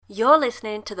You're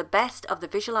listening to the best of the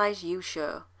Visualize You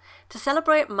show. To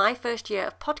celebrate my first year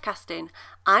of podcasting,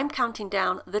 I'm counting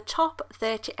down the top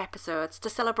 30 episodes to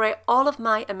celebrate all of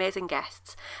my amazing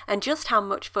guests and just how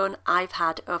much fun I've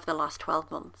had over the last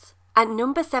 12 months. At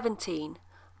number 17,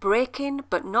 Breaking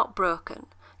But Not Broken,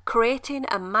 Creating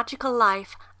a Magical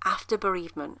Life After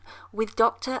Bereavement with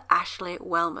Dr. Ashley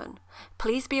Wellman.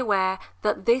 Please be aware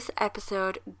that this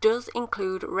episode does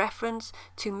include reference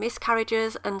to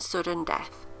miscarriages and sudden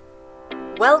death.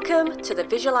 Welcome to the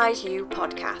Visualize You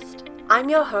podcast. I'm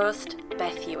your host,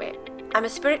 Beth Hewitt. I'm a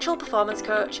spiritual performance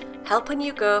coach helping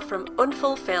you go from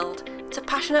unfulfilled to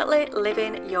passionately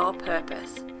living your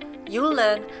purpose. You'll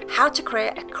learn how to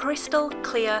create a crystal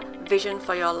clear vision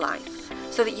for your life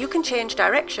so that you can change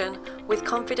direction with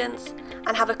confidence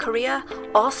and have a career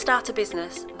or start a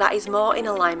business that is more in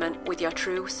alignment with your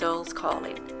true soul's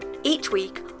calling. Each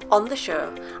week on the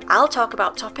show, I'll talk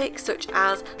about topics such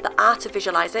as the art of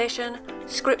visualization,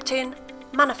 scripting,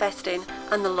 manifesting,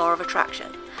 and the law of attraction.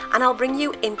 And I'll bring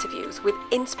you interviews with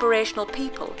inspirational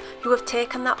people who have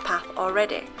taken that path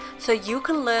already, so you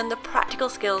can learn the practical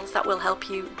skills that will help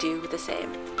you do the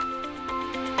same.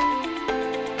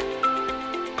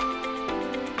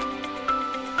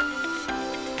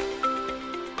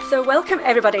 So welcome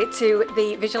everybody to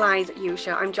the Visualize You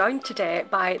show. I'm joined today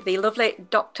by the lovely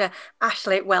Dr.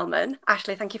 Ashley Wellman.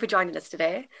 Ashley, thank you for joining us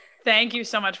today. Thank you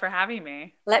so much for having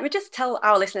me. Let me just tell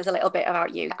our listeners a little bit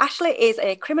about you. Ashley is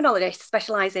a criminologist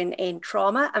specialising in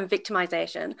trauma and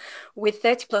victimisation with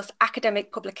 30 plus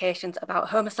academic publications about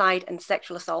homicide and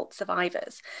sexual assault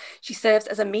survivors. She serves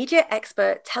as a media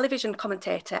expert, television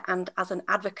commentator, and as an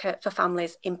advocate for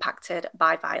families impacted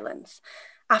by violence.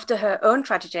 After her own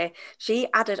tragedy, she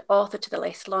added author to the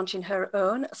list, launching her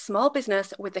own small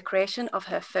business with the creation of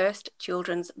her first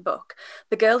children's book,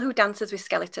 The Girl Who Dances with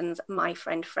Skeletons, My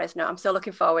Friend Fresno. I'm so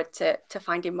looking forward to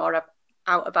finding more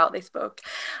out about this book.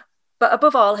 But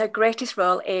above all, her greatest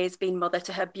role is being mother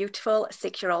to her beautiful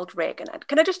 6-year-old Reagan.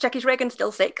 Can I just check, is Reagan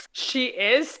still 6? She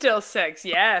is still 6,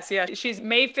 yes. Yeah. She's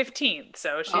May 15th,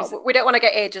 so she's... Oh, we don't want to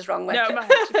get ages wrong. No,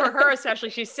 for her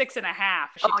especially, she's 6.5,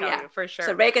 she'll tell you, for sure.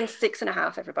 So Reagan's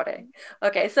 6.5, everybody.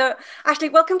 Okay, so Ashley,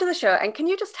 welcome to the show. And can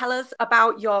you just tell us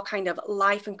about your kind of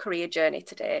life and career journey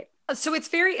today? So it's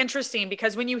very interesting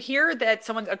because when you hear that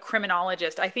someone's a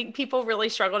criminologist, I think people really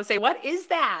struggle to say, what is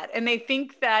that? And they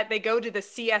think that they go to the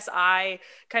CSI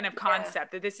kind of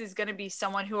concept, that this is going to be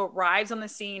someone who arrives on the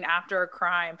scene after a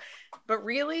crime. But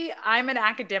really, I'm an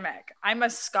academic. I'm a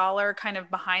scholar kind of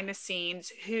behind the scenes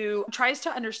who tries to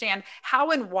understand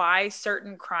how and why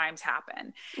certain crimes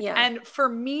happen. Yeah. And for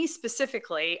me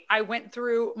specifically, I went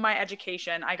through my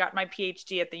education. I got my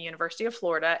PhD at the University of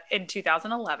Florida in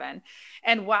 2011.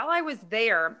 And while I was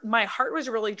there, my heart was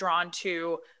really drawn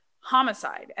to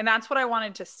homicide. And that's what I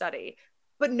wanted to study.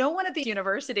 But no one at the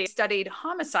university studied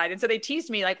homicide. And so they teased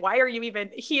me like, why are you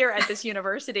even here at this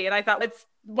university? And I thought it's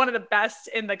one of the best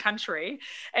in the country.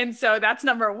 And so that's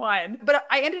number one. But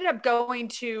I ended up going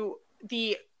to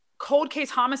the cold case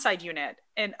homicide unit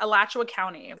in Alachua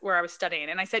County where I was studying.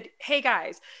 And I said, hey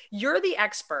guys, you're the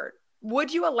expert.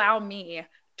 Would you allow me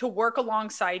to work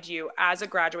alongside you as a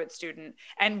graduate student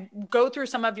and go through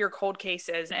some of your cold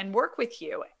cases and work with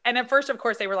you? And at first, of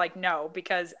course, they were like, no,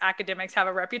 because academics have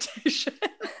a reputation.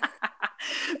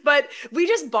 But we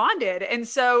just bonded. And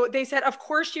so they said, of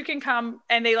course you can come.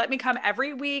 And they let me come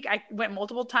every week. I went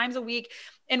multiple times a week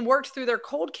and worked through their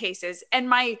cold cases. And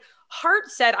my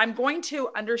heart said, I'm going to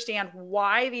understand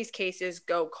why these cases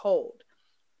go cold.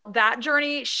 That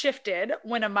journey shifted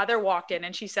when a mother walked in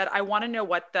and she said, I want to know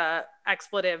what the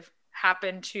expletive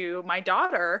happened to my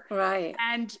daughter. Right.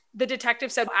 And the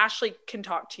detective said, Ashley can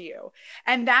talk to you.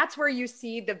 And that's where you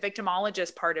see the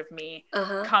victimologist part of me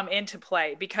come into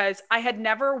play, because I had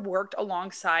never worked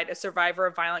alongside a survivor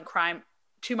of violent crime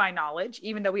to my knowledge,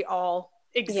 even though we all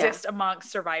exist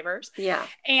amongst survivors. Yeah.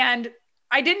 And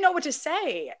I didn't know what to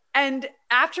say. And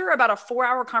after about a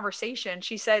 4-hour conversation,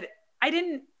 she said, I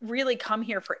didn't really come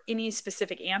here for any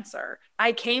specific answer.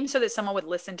 I came so that someone would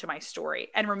listen to my story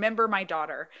and remember my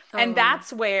daughter. And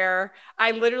that's where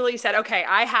I literally said, okay,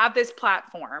 I have this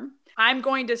platform. I'm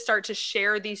going to start to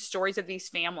share these stories of these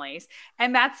families.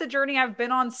 And that's the journey I've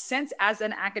been on since as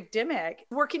an academic,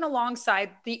 working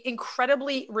alongside the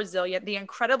incredibly resilient, the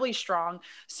incredibly strong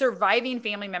surviving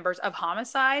family members of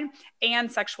homicide and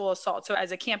sexual assault. So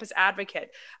as a campus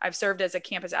advocate, I've served as a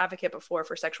campus advocate before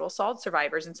for sexual assault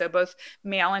survivors. And so both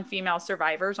male and female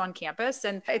survivors on campus.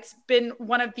 And it's been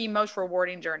one of the most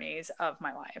rewarding journeys of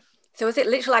my life. So was it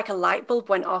literally like a light bulb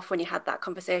went off when you had that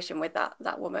conversation with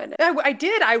that woman? I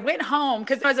did. I went home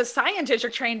because as a scientist,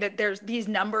 you're trained that there's these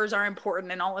numbers are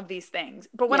important and all of these things.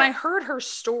 But when I heard her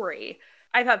story,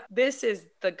 I thought, this is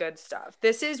the good stuff.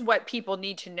 This is what people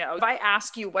need to know. If I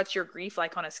ask you, what's your grief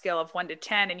like on a scale of 1 to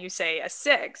 10, and you say a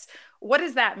 6, what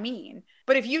does that mean?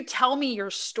 But if you tell me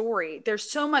your story, there's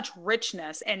so much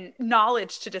richness and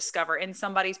knowledge to discover in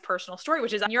somebody's personal story,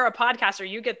 which is, you're a podcaster,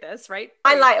 you get this, right?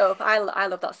 I light up. I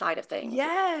love that side of things.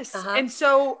 Yes. And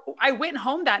so I went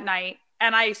home that night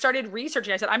and I started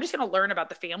researching. I said, I'm just going to learn about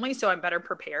the family so I'm better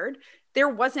prepared. There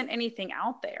wasn't anything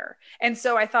out there. And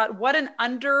so I thought, what an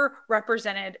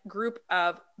underrepresented group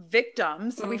of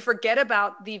victims. We forget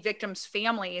about the victims'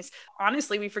 families.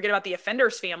 Honestly, we forget about the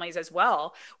offenders' families as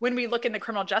well. When we look in the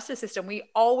criminal justice system, we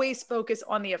always focus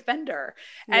on the offender.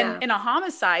 And in a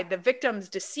homicide, the victim's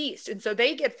deceased. And so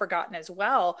they get forgotten as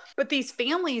well. But these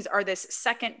families are this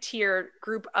second tier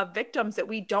group of victims that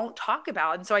we don't talk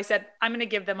about. And so I said, I'm going to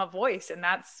give them a voice. And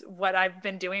that's what I've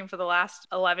been doing for the last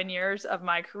 11 years of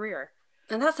my career.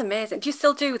 And that's amazing. Do you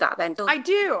still do that then? I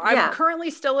do. I'm currently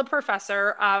still a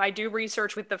professor. I do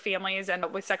research with the families and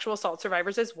with sexual assault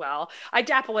survivors as well. I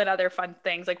dabble in other fun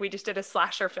things. Like we just did a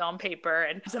slasher film paper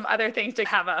and some other things to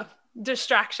have a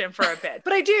distraction for a bit.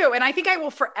 But I do. And I think I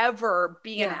will forever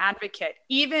be an advocate,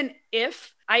 even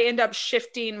if I end up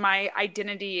shifting my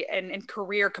identity and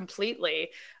career completely.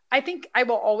 I think I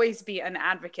will always be an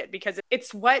advocate because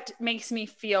it's what makes me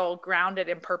feel grounded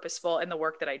and purposeful in the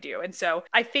work that I do. And so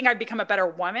I think I've become a better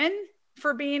woman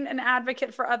for being an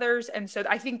advocate for others. And so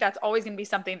I think that's always going to be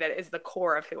something that is the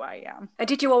core of who I am. And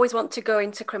did you always want to go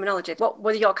into criminology? What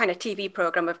was your kind of TV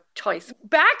program of choice?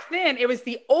 Back then, it was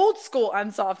the old school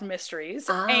Unsolved Mysteries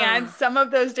and some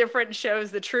of those different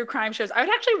shows, the true crime shows. I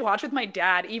would actually watch with my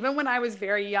dad. Even when I was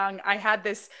very young, I had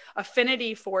this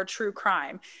affinity for true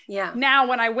crime. Yeah. Now,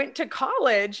 when I went to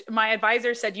college, my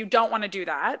advisor said, you don't want to do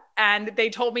that. And they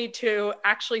told me to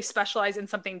actually specialize in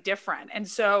something different. And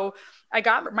so I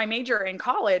got my major in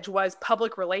college was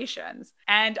public relations.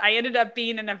 And I ended up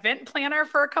being an event planner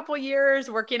for a couple of years,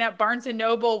 working at Barnes and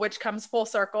Noble, which comes full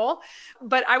circle.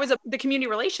 But I was the community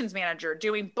relations manager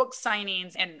doing book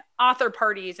signings and author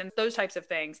parties and those types of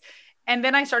things. And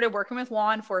then I started working with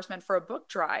law enforcement for a book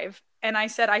drive. And I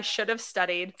said I should have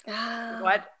studied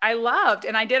what I loved.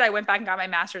 And I did. I went back and got my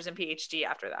master's and PhD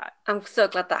after that. I'm so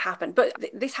glad that happened. But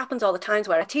this happens all the times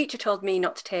where a teacher told me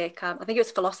not to take, I think it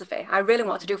was philosophy. I really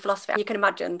wanted to do philosophy. You can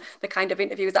imagine the kind of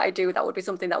interviews that I do, that would be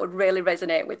something that would really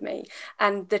resonate with me.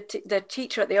 And the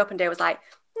teacher at the open day was like,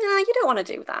 no, you don't want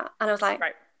to do that. And I was like,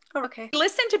 right. Oh, okay.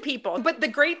 Listen to people. But the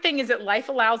great thing is that life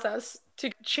allows us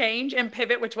to change and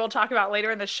pivot, which we'll talk about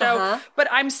later in the show. But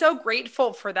I'm so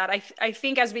grateful for that. I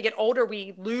think as we get older,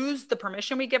 we lose the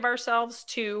permission we give ourselves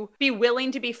to be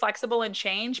willing to be flexible and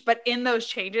change. But in those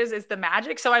changes is the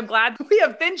magic. So I'm glad we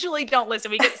eventually don't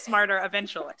listen. We get smarter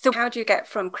eventually. So how do you get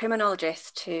from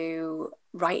criminologist to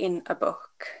writing a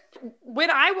book?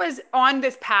 When I was on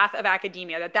this path of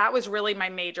academia, that was really my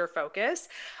major focus.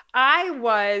 I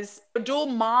was a dual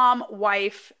mom,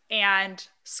 wife, and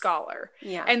scholar.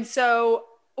 Yeah. And so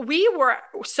we were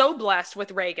so blessed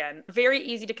with Reagan, very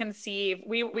easy to conceive.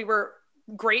 We were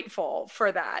grateful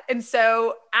for that. And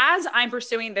so as I'm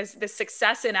pursuing this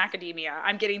success in academia,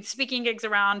 I'm getting speaking gigs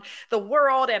around the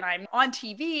world and I'm on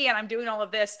TV and I'm doing all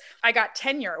of this. I got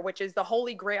tenure, which is the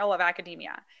holy grail of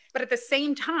academia. But at the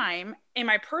same time, in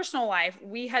my personal life,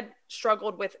 we had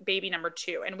struggled with baby number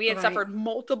 2 and we had suffered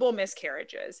multiple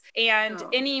miscarriages. And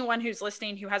anyone who's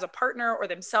listening who has a partner or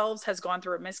themselves has gone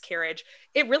through a miscarriage,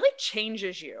 it really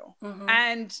changes you.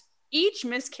 And each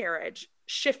miscarriage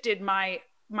shifted my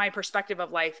perspective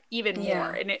of life even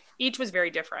more. And each was very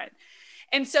different.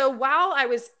 And so while I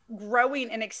was growing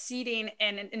and exceeding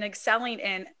and excelling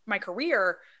in my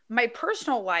career, my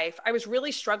personal life, I was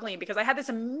really struggling because I had this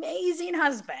amazing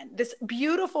husband, this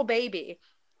beautiful baby.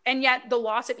 And yet the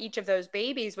loss of each of those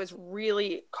babies was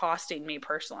really costing me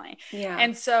personally. Yeah.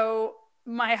 And so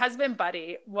my husband,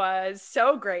 Buddy, was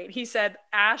so great. He said,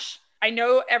 Ash, I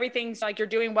know everything's like you're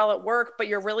doing well at work, but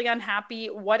you're really unhappy.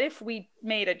 What if we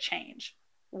made a change?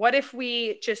 What if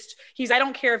we I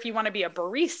don't care if you want to be a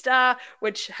barista,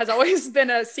 which has always been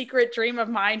a secret dream of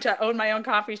mine to own my own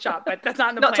coffee shop, but that's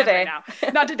not in the plan today. Right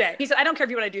now. Not today. He said, I don't care if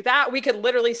you want to do that. We could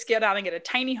literally scale down and get a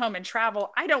tiny home and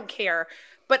travel. I don't care.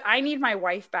 But I need my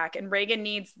wife back and Reagan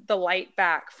needs the light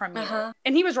back from you.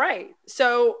 And he was right.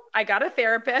 So I got a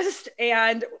therapist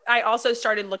and I also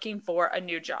started looking for a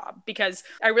new job because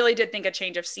I really did think a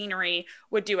change of scenery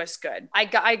would do us good.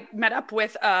 I met up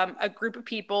with a group of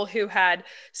people who had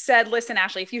said, listen,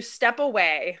 Ashley, if you step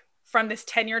away from this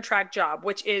tenure track job,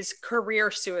 which is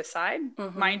career suicide,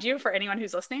 mind you, for anyone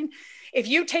who's listening. If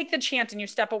you take the chance and you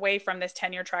step away from this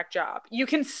tenure track job, you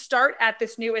can start at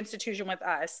this new institution with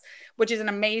us, which is an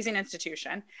amazing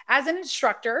institution. As an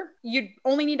instructor, you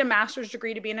only need a master's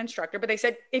degree to be an instructor. But they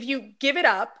said, if you give it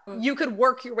up, you could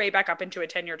work your way back up into a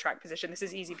tenure track position. This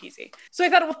is easy peasy. So I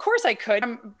thought, well, of course I could.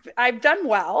 I've done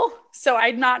well. So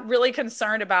I'm not really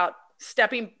concerned about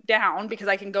stepping down because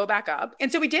I can go back up.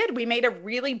 And so we did. We made a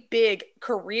really big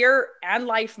career and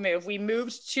life move. We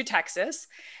moved to Texas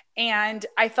and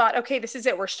I thought, okay, this is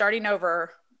it. We're starting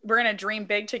over. We're going to dream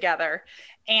big together.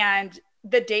 And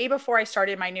the day before I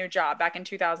started my new job back in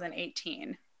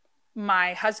 2018,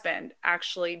 my husband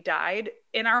actually died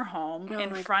in our home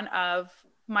in front of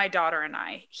my daughter and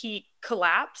I. He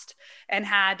collapsed and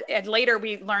later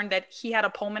we learned that he had a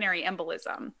pulmonary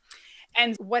embolism.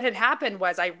 And what had happened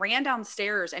was I ran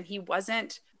downstairs and he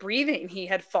wasn't breathing. He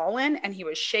had fallen and he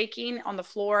was shaking on the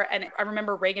floor. And I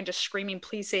remember Reagan just screaming,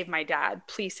 please save my dad.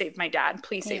 Please save my dad.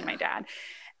 Please save my dad.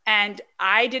 And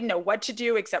I didn't know what to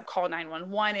do except call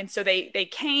 911. And so they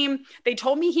came, they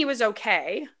told me he was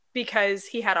okay because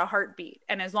he had a heartbeat.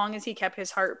 And as long as he kept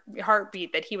his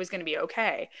heartbeat, that he was going to be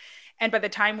okay. And by the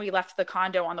time we left the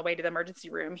condo on the way to the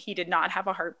emergency room, he did not have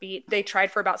a heartbeat. They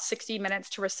tried for about 60 minutes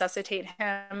to resuscitate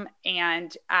him.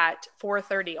 And at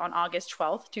 4:30 on August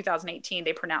 12th, 2018,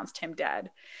 they pronounced him dead.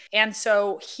 And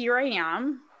so here I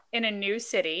am in a new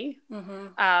city,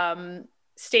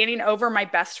 standing over my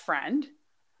best friend,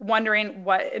 wondering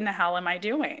what in the hell am I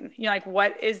doing? You know, like,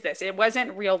 what is this? It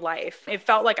wasn't real life. It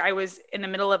felt like I was in the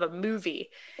middle of a movie.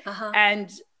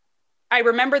 And I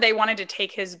remember they wanted to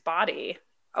take his body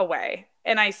away.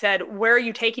 And I said, where are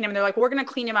you taking him? And they're like, we're going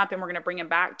to clean him up and we're going to bring him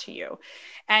back to you.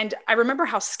 And I remember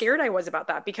how scared I was about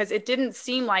that because it didn't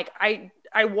seem like I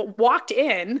walked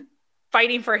in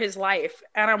fighting for his life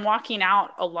and I'm walking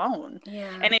out alone.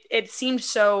 And it seemed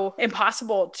so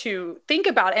impossible to think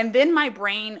about. And then my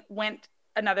brain went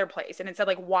another place and it said,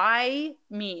 like, why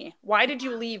me? Why did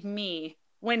you leave me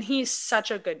when he's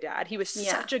such a good dad? He was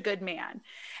such a good man.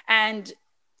 And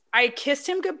I kissed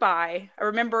him goodbye. I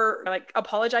remember like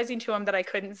apologizing to him that I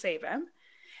couldn't save him.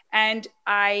 And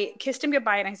I kissed him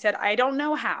goodbye and I said, I don't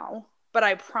know how, but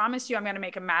I promise you I'm going to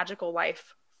make a magical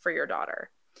life for your daughter.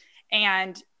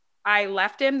 And I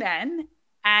left him then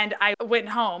and I went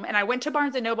home and I went to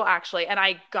Barnes & Noble actually. And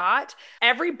I got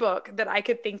every book that I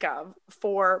could think of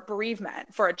for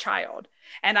bereavement for a child.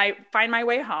 And I find my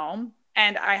way home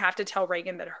and I have to tell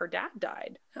Reagan that her dad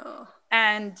died.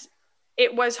 And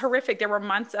it was horrific. There were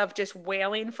months of just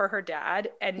wailing for her dad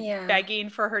and begging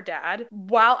for her dad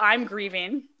while I'm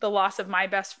grieving the loss of my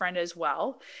best friend as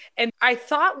well. And I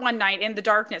thought one night in the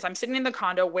darkness, I'm sitting in the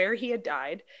condo where he had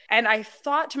died. And I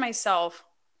thought to myself,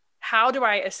 how do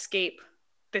I escape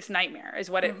this nightmare is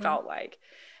what it felt like.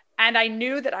 And I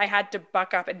knew that I had to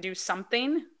buck up and do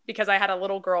something because I had a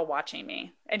little girl watching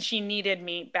me and she needed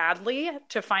me badly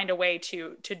to find a way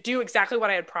to do exactly what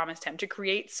I had promised him, to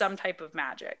create some type of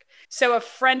magic. So a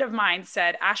friend of mine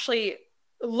said, Ashley,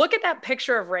 look at that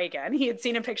picture of Reagan. He had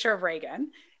seen a picture of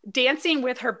Reagan dancing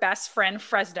with her best friend,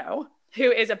 Fresno, who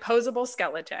is a posable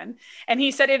skeleton. And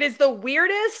he said, it is the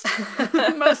weirdest,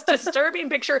 most disturbing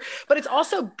picture, but it's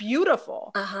also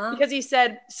beautiful because he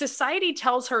said, society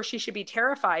tells her she should be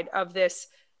terrified of this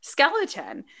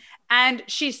skeleton. And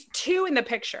she's 2 in the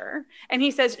picture. And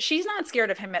he says, she's not scared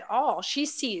of him at all. She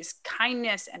sees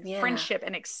kindness and friendship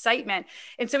and excitement.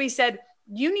 And so he said,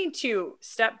 you need to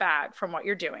step back from what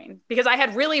you're doing because I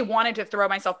had really wanted to throw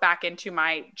myself back into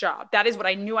my job. That is what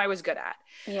I knew I was good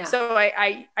at. So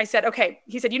I said, okay,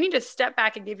 he said, you need to step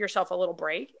back and give yourself a little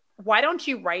break. Why don't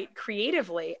you write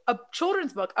creatively a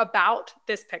children's book about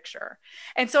this picture?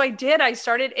 And so I did. I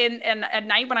started and at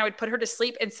night when I would put her to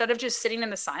sleep, instead of just sitting in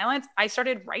the silence, I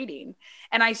started writing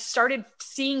and I started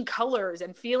seeing colors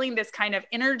and feeling this kind of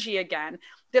energy again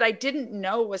that I didn't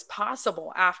know was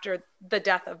possible after the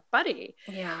death of Buddy.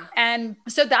 And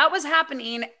so that was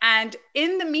happening. And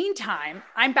in the meantime,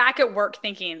 I'm back at work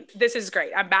thinking, this is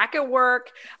great. I'm back at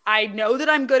work. I know that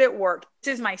I'm good at work.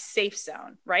 This is my safe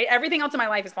zone, right? Everything else in my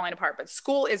life is falling apart, but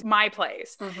school is my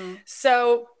place.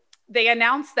 So they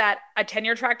announced that a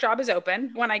tenure track job is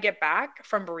open when I get back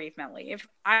from bereavement leave.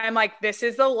 I'm like, this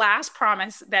is the last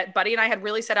promise that Buddy and I had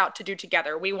really set out to do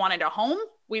together. We wanted a home.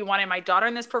 We wanted my daughter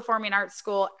in this performing arts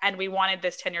school, and we wanted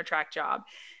this tenure track job.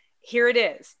 Here it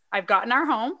is. I've gotten our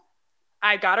home.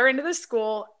 I got her into the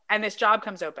school, and this job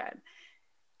comes open.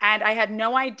 And I had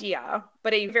no idea,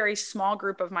 but a very small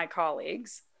group of my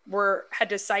colleagues had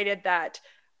decided that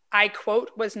I,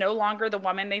 quote, was no longer the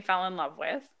woman they fell in love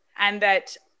with, and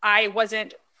that I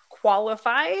wasn't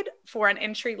qualified for an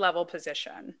entry-level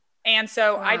position And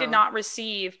so Wow. I did not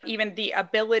receive even the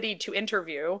ability to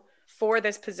interview for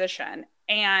this position.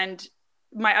 And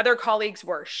my other colleagues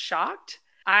were shocked.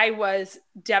 I was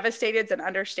devastated, is an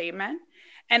understatement.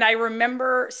 And I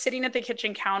remember sitting at the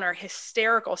kitchen counter,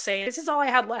 hysterical, saying, this is all I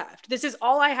had left. This is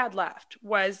all I had left,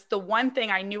 was the one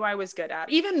thing I knew I was good at.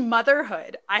 Even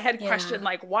motherhood, I had questioned,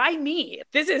 like, why me?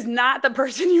 This is not the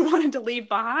person you wanted to leave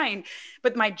behind.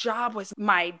 But my job was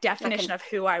my definition of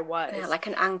who I was. Yeah, like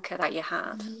an anchor that you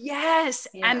had. Yes.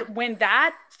 Yeah. And when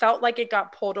that felt like it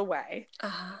got pulled away,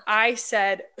 I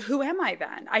said, who am I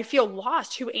then? I feel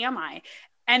lost. Who am I?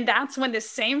 And that's when this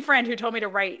same friend who told me to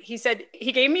write, he said,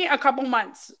 he gave me a couple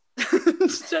months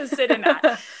to sit in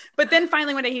that. But then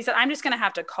finally one day he said, I'm just going to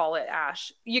have to call it,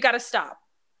 Ash. You got to stop.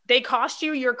 They cost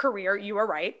you your career. You are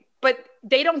right. But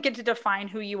they don't get to define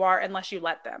who you are unless you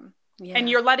let them. Yeah. And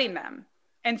you're letting them.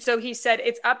 And so he said,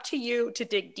 it's up to you to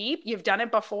dig deep. You've done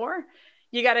it before.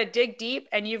 You got to dig deep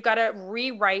and you've got to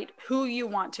rewrite who you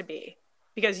want to be,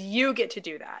 because you get to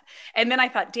do that. And then I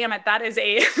thought, damn it, that is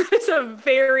a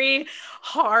very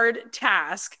hard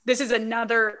task. This is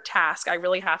another task I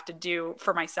really have to do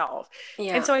for myself.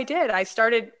 Yeah. And so I did. I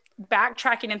started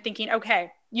backtracking and thinking,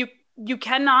 okay, you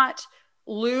cannot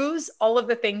lose all of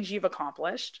the things you've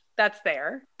accomplished. That's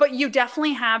there. But you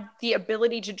definitely have the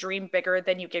ability to dream bigger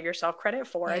than you give yourself credit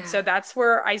for. Yeah. And so that's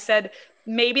where I said,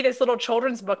 maybe this little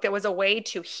children's book that was a way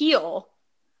to heal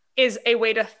is a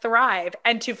way to thrive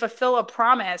and to fulfill a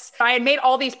promise. I had made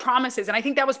all these promises. And I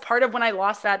think that was part of when I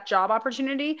lost that job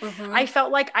opportunity. Mm-hmm. I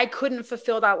felt like I couldn't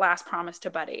fulfill that last promise to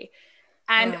Buddy.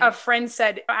 And a friend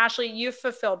said, Ashley, you've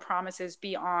fulfilled promises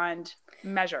beyond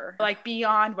measure, like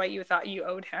beyond what you thought you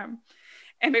owed him.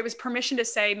 And it was permission to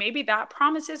say, maybe that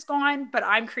promise is gone, but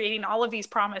I'm creating all of these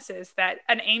promises that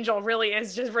an angel really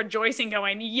is just rejoicing,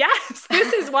 going, yes,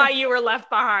 this is why you were left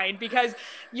behind, because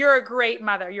you're a great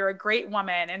mother. You're a great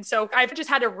woman. And so I've just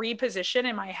had to reposition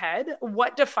in my head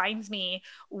what defines me,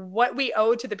 what we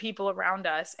owe to the people around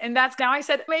us. And that's now I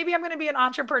said, maybe I'm going to be an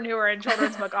entrepreneur and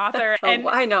children's book author. And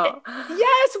why not?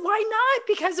 Yes, why not?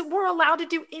 Because we're allowed to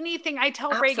do anything. I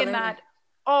tell Reagan that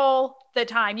all the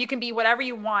time. You can be whatever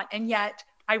you want. And yet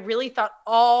I really thought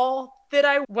all that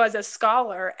I was a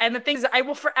scholar, and the things that I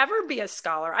will forever be a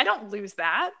scholar. I don't lose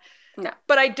that. No.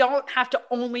 But I don't have to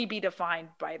only be defined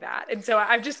by that. And so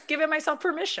I've just given myself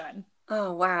permission.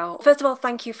 Oh, wow. First of all,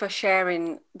 thank you for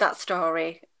sharing that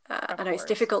story. I know it's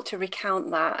difficult to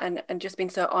recount that and just being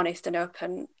so honest and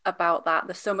open about that.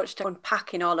 There's so much to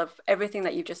unpack in all of everything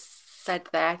that you just said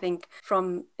there. I think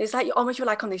it's like almost you're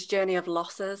like on this journey of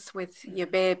losses with your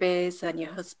babies and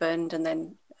your husband, and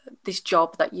then this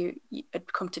job that you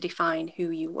had come to define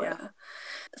who you were. Yeah.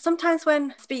 Sometimes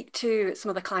when I speak to some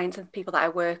of the clients and people that I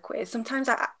work with, sometimes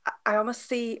I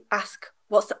almost ask,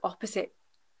 what's the opposite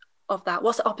of that?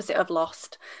 What's the opposite of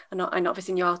lost? And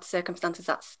obviously in your circumstances,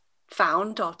 that's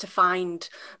found, or to find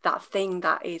that thing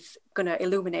that is going to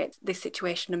illuminate this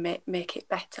situation and make it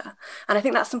better. And I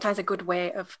think that's sometimes a good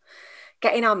way of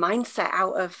getting our mindset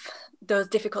out of those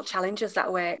difficult challenges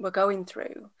that we're going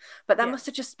through. But that must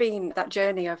have just been that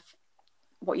journey of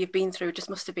what you've been through, just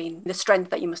must have been the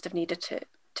strength that you must have needed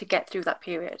to get through that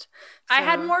period. So, I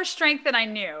had more strength than I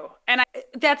knew. And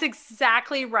that's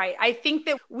exactly right. I think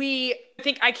that we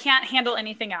think I can't handle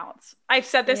anything else. I've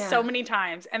said this so many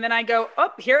times, and then I go,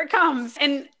 oh, here it comes.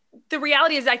 And the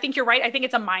reality is, I think you're right. I think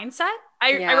it's a mindset.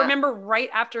 I remember right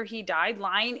after he died,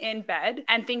 lying in bed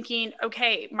and thinking,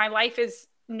 okay, my life is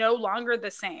no longer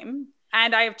the same.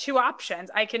 And I have two options.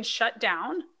 I can shut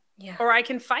down or I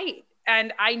can fight.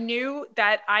 And I knew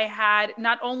that I had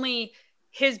not only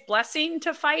his blessing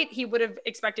to fight, he would have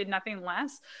expected nothing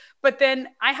less. But then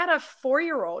I had a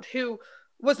 4-year-old who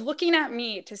was looking at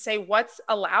me to say, what's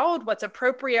allowed, what's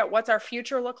appropriate, what's our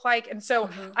future look like. And so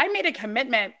I made a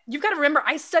commitment. You've got to remember,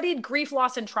 I studied grief,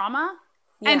 loss, and trauma.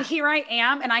 And here I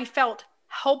am, and I felt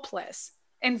helpless.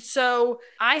 And so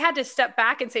I had to step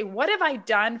back and say, what have I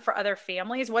done for other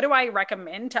families? What do I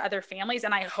recommend to other families?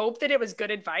 And I hope that it was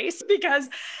good advice, because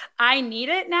I need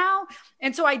it now.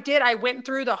 And so I did. I went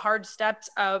through the hard steps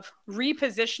of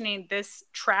repositioning this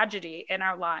tragedy in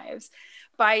our lives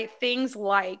by things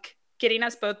like getting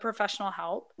us both professional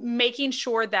help, making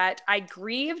sure that I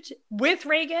grieved with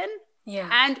Reagan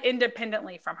and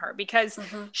independently from her, because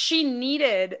she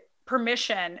needed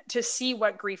permission to see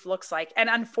what grief looks like. And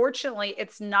unfortunately,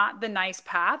 it's not the nice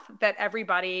path that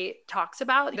everybody talks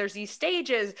about. There's these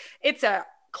stages. It's a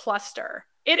cluster.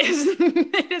 It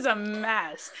is a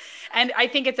mess. And I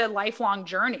think it's a lifelong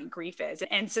journey, grief is.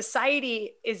 And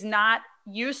society is not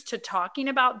used to talking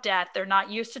about death. They're not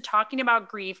used to talking about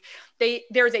grief.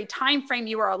 There's a time frame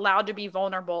you are allowed to be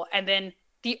vulnerable, and then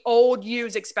the old you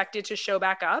is expected to show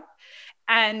back up.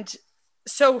 And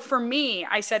so for me,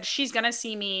 I said, she's going to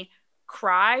see me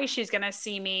cry. She's going to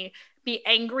see me be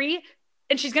angry,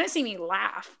 and she's going to see me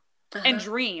laugh and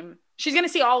dream. She's going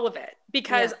to see all of it,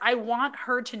 because I want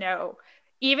her to know,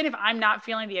 even if I'm not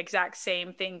feeling the exact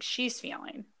same thing she's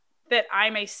feeling, that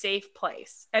I'm a safe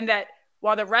place. And that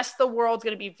while the rest of the world's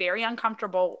going to be very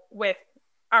uncomfortable with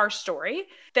our story,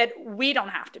 that we don't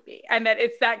have to be. And that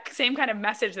it's that same kind of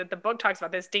message that the book talks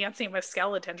about, this dancing with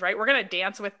skeletons, right? We're going to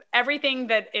dance with everything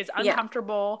that is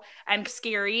uncomfortable and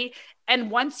scary.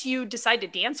 And once you decide to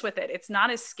dance with it, it's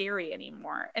not as scary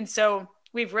anymore. And so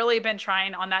we've really been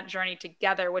trying on that journey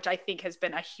together, which I think has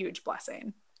been a huge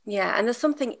blessing. Yeah, and there's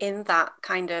something in that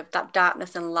kind of that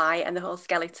darkness and light and the whole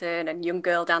skeleton and young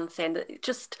girl dancing that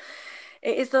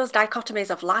it is those dichotomies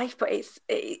of life, but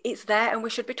it's there, and we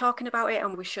should be talking about it,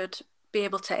 and we should be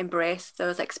able to embrace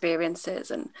those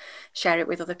experiences and share it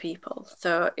with other people.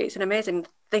 So it's an amazing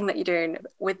thing that you're doing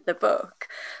with the book.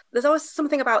 There's always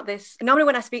something about this. Normally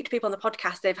when I speak to people on the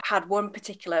podcast, they've had one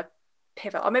particular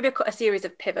pivot, or maybe a series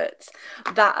of pivots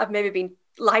that have maybe been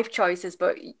life choices,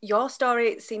 but your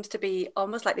story seems to be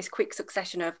almost like this quick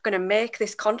succession of going to make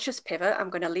this conscious pivot. I'm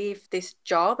going to leave this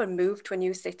job and move to a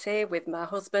new city with my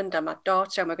husband and my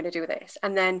daughter, and we're going to do this.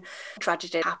 And then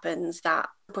tragedy happens that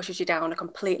pushes you down a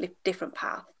completely different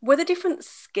path. Were there different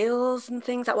skills and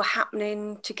things that were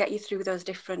happening to get you through those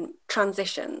different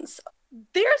transitions?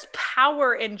 There's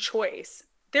power in choice.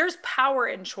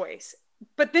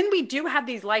 But then we do have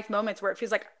these life moments where it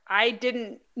feels like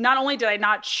not only did I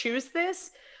not choose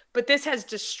this, but this has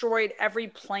destroyed every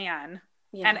plan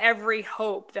and every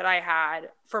hope that I had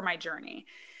for my journey.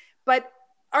 But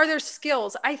are there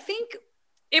skills? I think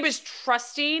it was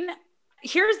trusting.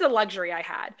 Here's the luxury I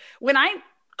had. When I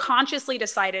consciously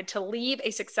decided to leave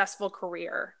a successful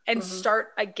career and start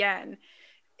again,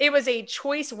 it was a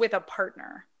choice with a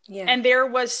partner. Yeah. And there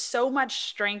was so much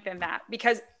strength in that,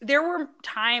 because there were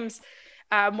times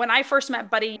when I first met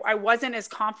Buddy, I wasn't as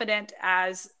confident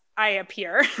as I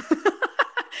appear.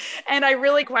 And I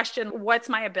really questioned, what's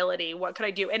my ability? What could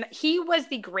I do? And he was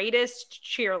the greatest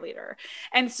cheerleader.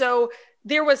 And so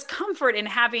there was comfort in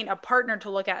having a partner to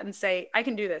look at and say, I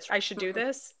can do this. I should do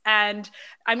this. And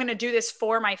I'm going to do this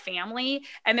for my family.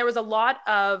 And there was a lot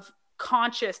of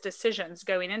conscious decisions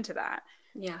going into that.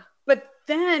 Yeah. But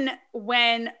then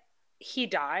when he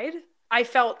died, I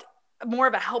felt more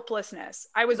of a helplessness.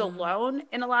 I was alone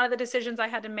in a lot of the decisions I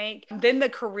had to make. Then the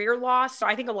career loss. So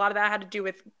I think a lot of that had to do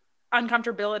with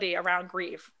uncomfortability around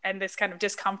grief and this kind of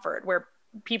discomfort where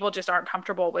people just aren't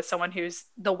comfortable with someone who's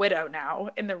the widow now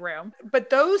in the room.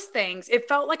 But those things, it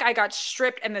felt like I got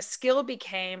stripped, and the skill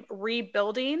became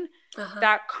rebuilding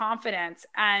that confidence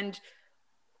and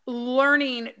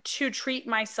learning to treat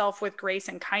myself with grace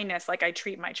and kindness like I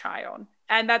treat my child.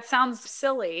 And that sounds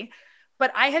silly,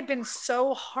 but I had been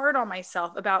so hard on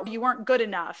myself about, you weren't good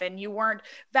enough and you weren't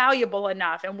valuable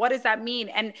enough. And what does that mean?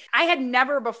 And I had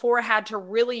never before had to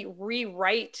really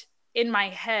rewrite in my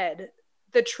head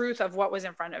the truth of what was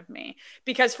in front of me.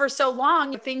 Because for so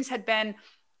long, things had been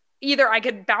either I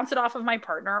could bounce it off of my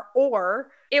partner or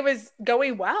it was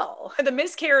going well. The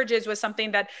miscarriages was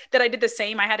something that I did the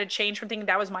same. I had to change from thinking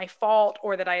that was my fault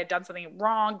or that I had done something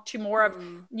wrong to more of,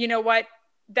 you know what,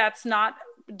 that's not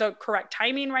the correct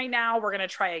timing right now. We're going to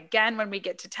try again when we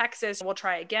get to Texas. We'll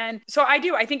try again. So I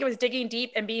think it was digging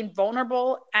deep and being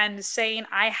vulnerable and saying,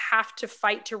 I have to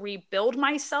fight to rebuild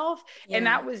myself. Yeah. And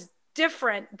that was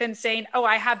different than saying, oh,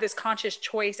 I have this conscious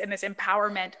choice and this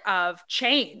empowerment of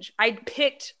change. I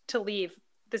picked to leave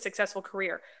the successful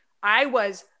career. I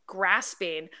was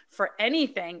grasping for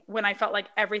anything when I felt like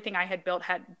everything I had built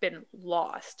had been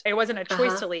lost. It wasn't a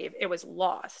choice to leave. It was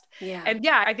lost. Yeah. And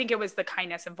I think it was the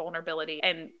kindness and vulnerability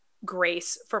and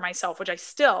grace for myself, which I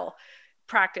still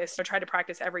practice or try to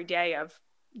practice every day of,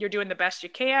 you're doing the best you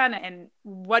can. And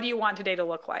what do you want today to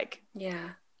look like?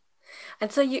 Yeah.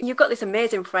 And so you've got this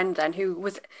amazing friend then who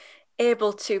was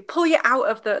able to pull you out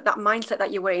of that mindset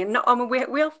that you were in.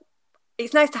 We'll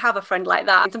it's nice to have a friend like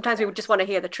that. And sometimes we would just want to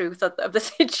hear the truth of the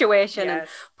situation and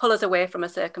pull us away from a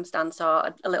circumstance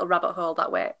or a little rabbit hole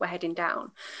that we're heading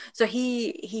down. So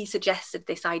he suggested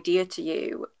this idea to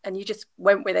you and you just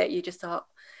went with it. You just thought,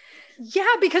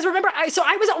 yeah, because remember, I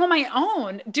was on my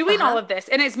own doing all of this.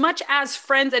 And as much as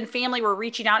friends and family were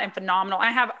reaching out and phenomenal,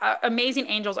 I have amazing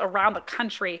angels around the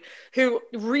country who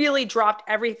really dropped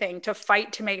everything to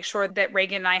fight to make sure that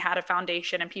Reagan and I had a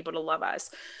foundation and people to love us.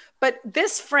 But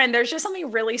this friend, there's just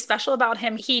something really special about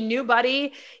him. He knew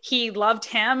Buddy. He loved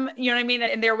him. You know what I mean?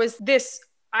 And there was this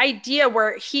idea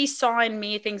where he saw in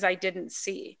me things I didn't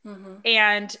see.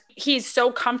 And he's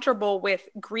so comfortable with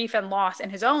grief and loss in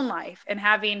his own life and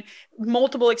having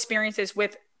multiple experiences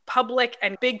with public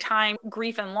and big time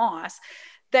grief and loss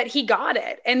that he got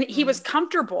it. And he was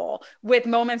comfortable with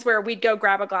moments where we'd go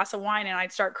grab a glass of wine and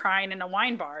I'd start crying in a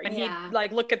wine bar. And he'd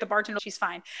like look at the bartender, she's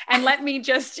fine. And let me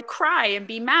just cry and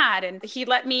be mad. And he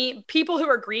let me, people who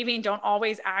are grieving don't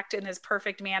always act in this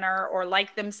perfect manner or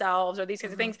like themselves or these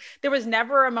kinds of things. There was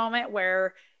never a moment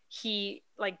where he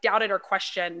like doubted or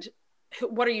questioned,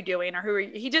 what are you doing? Or who are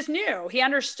you? He just knew, he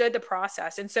understood the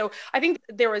process. And so I think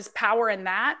there was power in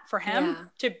that for him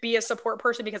to be a support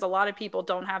person, because a lot of people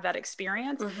don't have that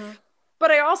experience.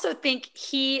 But I also think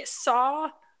he saw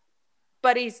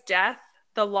Buddy's death,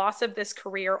 the loss of this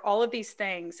career, all of these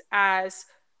things as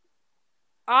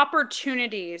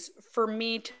opportunities for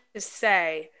me to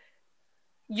say,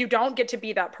 you don't get to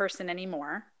be that person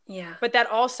anymore. But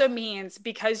that also means,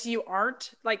 because you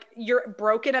aren't, like, you're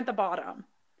broken at the bottom,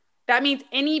 that means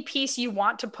any piece you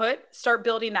want to put, start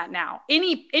building that now.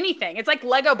 Anything. It's like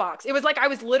Lego box. It was like I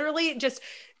was literally just,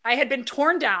 I had been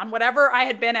torn down. Whatever I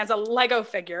had been as a Lego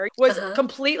figure was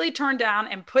completely torn down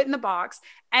and put in the box.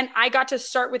 And I got to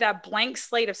start with that blank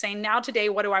slate of saying, now today,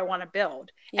 what do I want to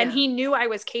build? And he knew I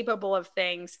was capable of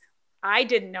things I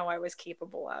didn't know I was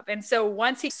capable of. And so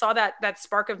once he saw that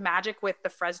spark of magic with the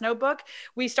Fresno book,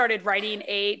 we started writing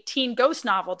a teen ghost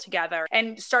novel together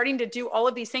and starting to do all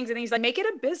of these things. And he's like, make it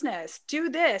a business, do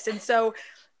this. And so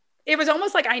it was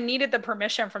almost like I needed the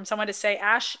permission from someone to say,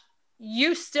 Ash,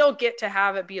 you still get to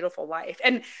have a beautiful life.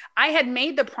 And I had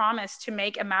made the promise to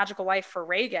make a magical life for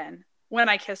Reagan when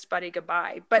I kissed Buddy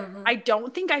goodbye. But I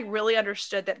don't think I really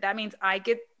understood that means I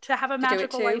get to have a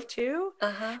magical life too.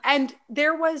 And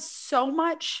there was so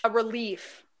much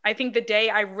relief. I think the day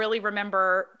I really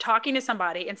remember talking to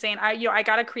somebody and saying, I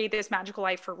got to create this magical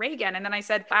life for Reagan. And then I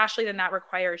said, Ashley, then that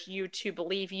requires you to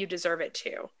believe you deserve it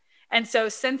too. And so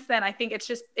since then, I think it's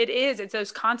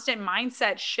those constant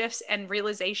mindset shifts and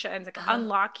realizations, like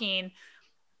unlocking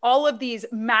all of these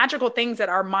magical things that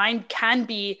our mind can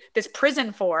be this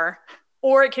prison for,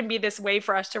 or it can be this way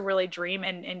for us to really dream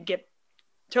and get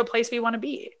to a place we want to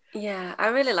be. Yeah, I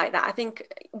really like that. I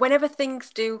think whenever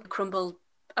things do crumble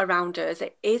around us,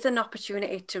 it is an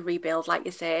opportunity to rebuild, like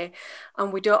you say,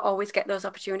 and we don't always get those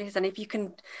opportunities. And if you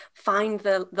can find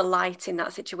the light in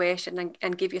that situation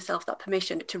and give yourself that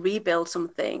permission to rebuild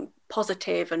something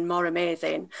positive and more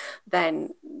amazing, then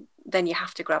you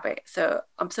have to grab it. So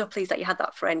I'm so pleased that you had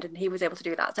that friend and he was able to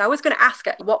do that. So I was going to ask,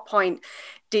 at what point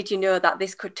did you know that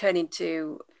this could turn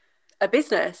into a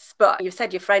business? But you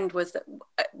said your friend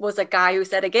was a guy who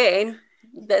said, again,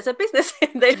 there's a business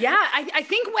in there. Yeah, I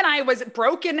think when I was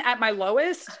broken at my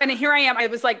lowest, and here I am, I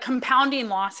was like compounding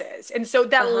losses. And so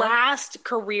that last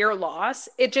career loss,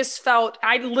 it just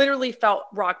I literally felt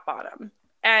rock bottom.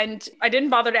 And I didn't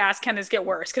bother to ask, can this get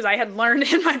worse? Because I had learned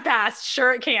in my past,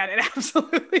 sure it can. It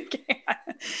absolutely can.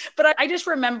 But I just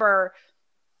remember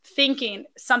thinking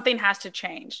something has to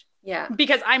change. Yeah.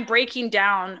 Because I'm breaking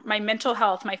down my mental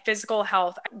health, my physical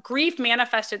health. Grief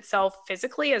manifests itself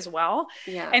physically as well.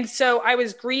 Yeah. And so I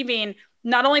was grieving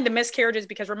not only the miscarriages,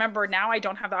 because remember, now I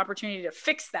don't have the opportunity to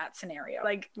fix that scenario.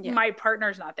 Like my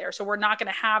partner's not there. So we're not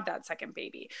going to have that second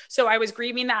baby. So I was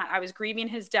grieving that. I was grieving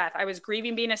his death. I was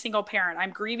grieving being a single parent.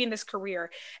 I'm grieving this career.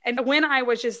 And when I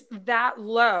was just that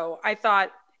low, I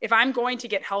thought, if I'm going to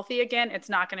get healthy again, it's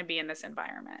not going to be in this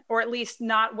environment, or at least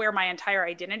not where my entire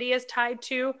identity is tied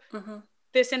to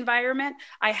this environment.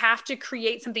 I have to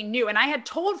create something new. And I had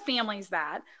told families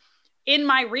that in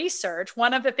my research,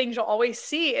 one of the things you'll always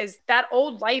see is that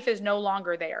old life is no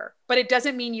longer there, but it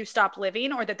doesn't mean you stop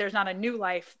living or that there's not a new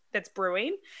life that's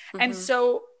brewing. And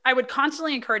so I would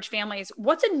constantly encourage families,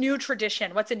 what's a new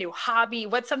tradition? What's a new hobby?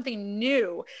 What's something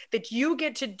new that you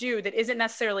get to do that isn't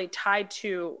necessarily tied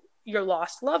to your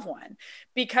lost loved one?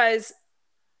 Because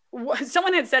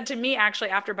someone had said to me,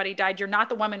 actually, after Buddy died, you're not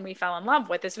the woman we fell in love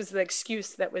with. This was the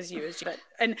excuse that was used.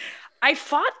 And I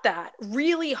fought that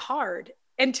really hard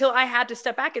until I had to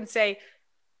step back and say,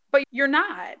 but you're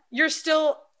not. You're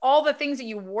still all the things that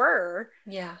you were.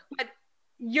 Yeah. But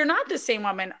you're not the same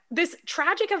woman. This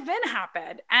tragic event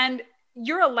happened and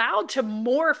you're allowed to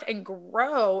morph and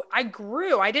grow. I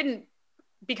grew. I didn't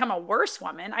become a worse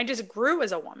woman. I just grew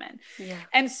as a woman. Yeah.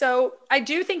 And so I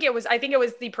think it was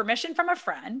the permission from a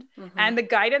friend and the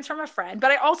guidance from a friend.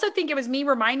 But I also think it was me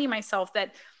reminding myself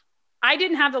that I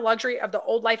didn't have the luxury of the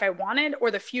old life I wanted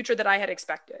or the future that I had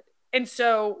expected. And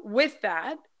so with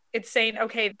that, it's saying,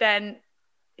 okay, then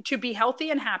to be healthy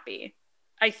and happy,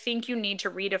 I think you need to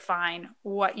redefine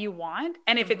what you want.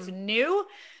 And if it's new,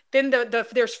 then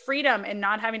there's freedom in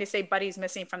not having to say Buddy's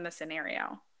missing from the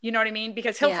scenario. You know what I mean?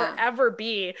 Because he'll forever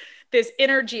be this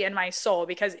energy in my soul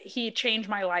because he changed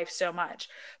my life so much.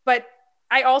 But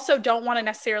I also don't want to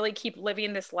necessarily keep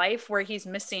living this life where he's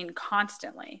missing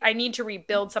constantly. I need to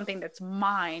rebuild something that's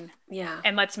mine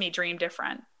and lets me dream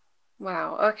different.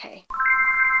 Wow. Okay.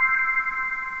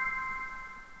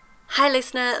 Hi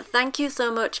listener, thank you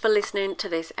so much for listening to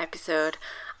this episode.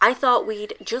 I thought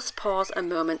we'd just pause a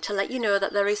moment to let you know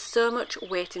that there is so much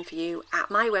waiting for you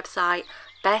at my website,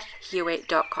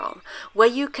 bethhewitt.com, where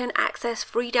you can access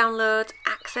free downloads,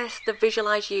 access the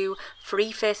Visualize You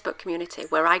free Facebook community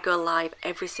where I go live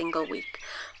every single week.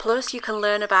 Plus you can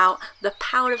learn about the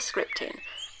power of scripting,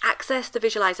 access the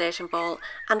Visualization Vault,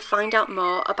 and find out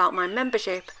more about my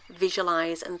membership,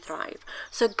 Visualize and Thrive.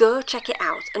 So go check it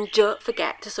out and don't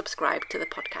forget to subscribe to the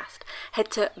podcast. Head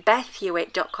to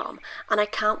bethhewitt.com and I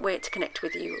can't wait to connect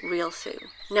with you real soon.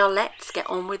 Now let's get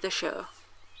on with the show.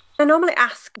 I normally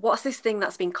ask, what's this thing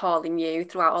that's been calling you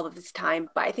throughout all of this time?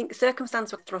 But I think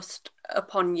circumstance was thrust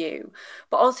upon you.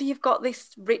 But also you've got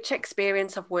this rich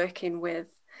experience of working with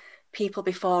people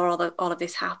before all of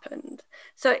this happened.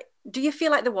 So do you feel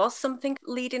like there was something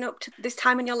leading up to this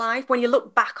time in your life when you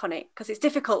look back on it? Because it's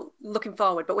difficult looking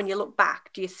forward, but when you look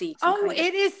back, do you see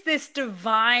it is this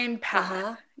divine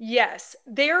path. Yes,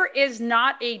 there is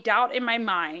not a doubt in my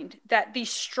mind that the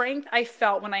strength I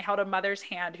felt when I held a mother's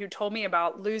hand who told me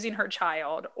about losing her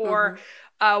child, or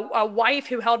a wife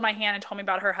who held my hand and told me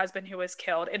about her husband who was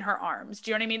killed in her arms.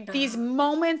 Do you know what I mean? These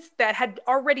moments that had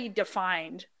already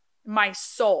defined my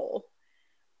soul,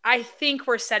 I think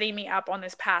were setting me up on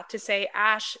this path to say,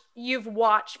 Ash, you've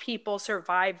watched people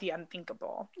survive the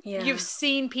unthinkable. Yeah. You've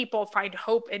seen people find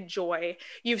hope and joy.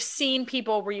 You've seen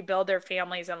people rebuild their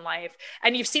families and life.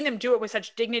 And you've seen them do it with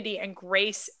such dignity and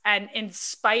grace and in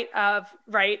spite of,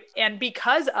 and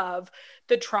because of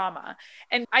the trauma.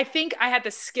 And I think I had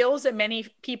the skills that many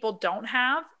people don't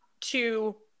have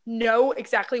to know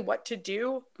exactly what to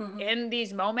do in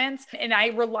these moments. And I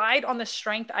relied on the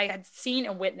strength I had seen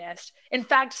and witnessed. In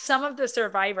fact, some of the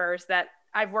survivors that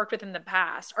I've worked with in the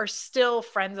past are still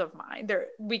friends of mine.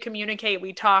 We communicate,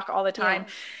 we talk all the time.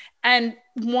 Yeah. And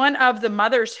one of the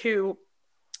mothers who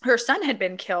her son had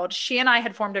been killed, she and I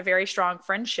had formed a very strong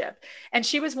friendship. And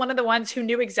she was one of the ones who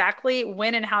knew exactly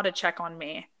when and how to check on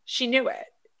me. She knew it.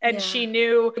 And she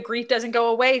knew grief doesn't go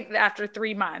away after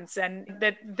 3 months. And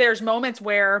that there's moments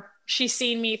where she's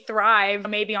seen me thrive,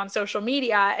 maybe on social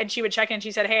media, and she would check in.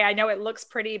 She said, hey, I know it looks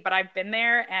pretty, but I've been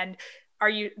there. And are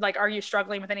you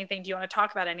struggling with anything? Do you want to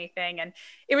talk about anything? And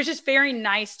it was just very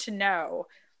nice to know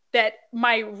that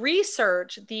my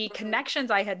research, the connections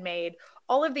I had made,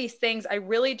 all of these things, I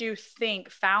really do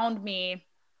think found me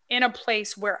in a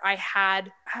place where I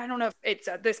had, I don't know if it's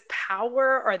this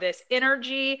power or this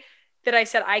energy that I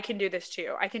said, I can do this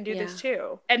too. I can do this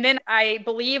too. And then I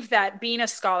believe that being a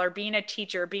scholar, being a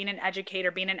teacher, being an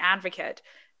educator, being an advocate,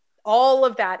 all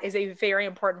of that is a very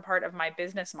important part of my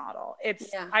business model.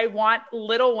 I want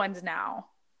little ones now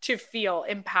to feel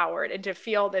empowered and to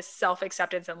feel this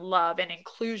self-acceptance and love and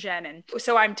inclusion. And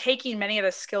so I'm taking many of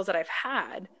the skills that I've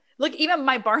had. Look, even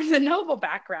my Barnes & Noble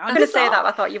background. I'm going to say that.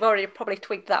 I thought you've already probably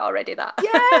twigged that already. Yeah,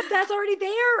 that's already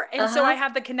there. And so I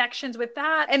have the connections with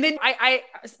that. And then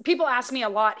people ask me a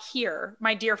lot here,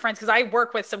 my dear friends, because I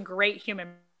work with some great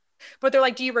human, but they're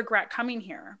like, do you regret coming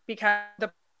here? Because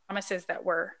the promises that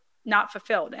were not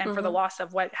fulfilled and for the loss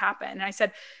of what happened. And I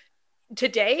said,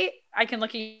 today I can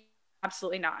look at you,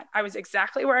 absolutely not. I was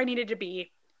exactly where I needed to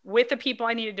be with the people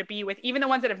I needed to be with, even the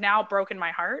ones that have now broken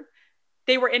my heart.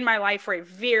 They were in my life for a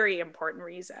very important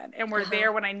reason and were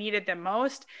there when I needed them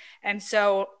most. And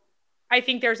so I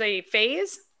think there's a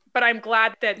phase, but I'm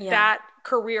glad that that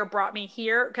career brought me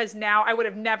here, because now I would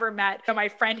have never met my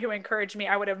friend who encouraged me.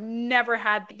 I would have never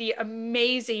had the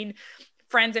amazing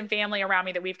friends and family around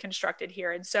me that we've constructed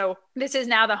here. And so this is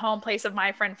now the home place of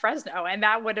my friend Fresno. And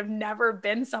that would have never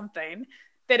been something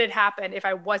that had happened if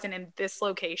I wasn't in this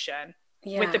location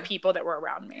with the people that were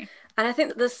around me. And I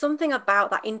think there's something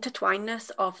about that intertwinedness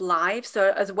of life.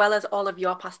 So as well as all of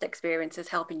your past experiences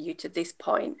helping you to this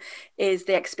point, is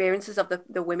the experiences of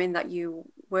the women that you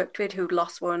worked with who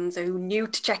lost ones, or who knew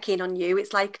to check in on you.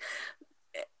 It's like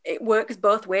it works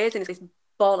both ways, and it's this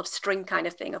ball of string kind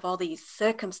of thing of all these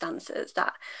circumstances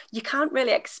that you can't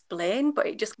really explain, but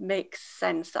it just makes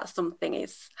sense that something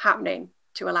is happening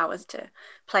to allow us to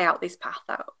play out this path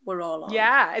that we're all on.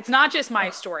 Yeah, it's not just my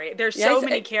story. There's so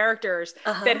many characters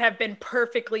that have been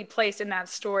perfectly placed in that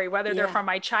story, whether they're from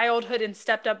my childhood and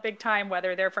stepped up big time,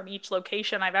 whether they're from each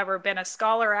location I've ever been a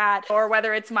scholar at, or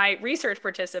whether it's my research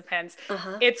participants.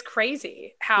 It's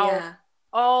crazy how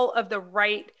all of the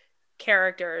right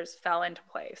characters fell into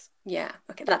place. Yeah,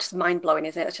 okay, that's just mind-blowing,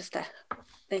 isn't it?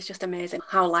 It's just amazing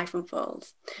how life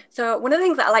unfolds. So one of the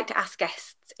things that I like to ask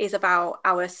guests is about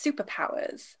our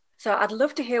superpowers. So I'd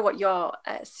love to hear what your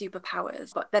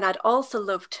superpowers, but then I'd also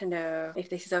love to know, if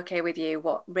this is okay with you,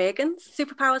 what Reagan's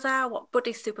superpowers are, what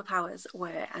Buddy's superpowers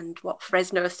were, and what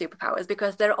Fresno's superpowers,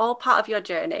 because they're all part of your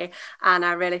journey. And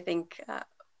I really think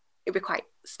it'd be quite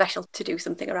special to do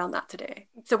something around that today.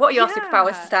 So what are your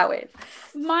superpowers to start with?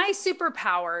 My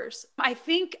superpowers, I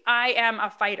think I am a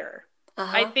fighter.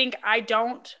 I think I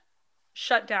don't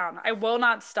shut down. I will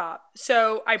not stop.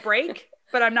 So I break,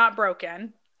 but I'm not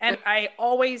broken. And I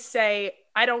always say,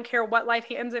 I don't care what life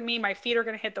hands at me. My feet are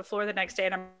going to hit the floor the next day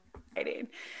and I'm fighting.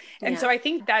 And so I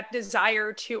think that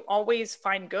desire to always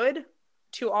find good,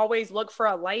 to always look for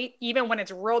a light, even when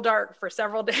it's real dark for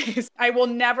several days, I will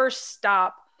never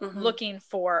stop looking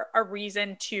for a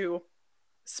reason to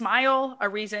smile, a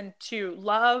reason to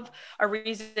love, a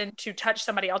reason to touch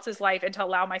somebody else's life and to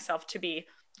allow myself to be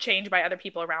changed by other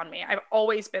people around me. I've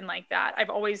always been like that. I've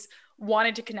always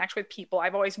wanted to connect with people.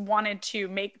 I've always wanted to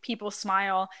make people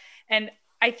smile. And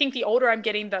I think the older I'm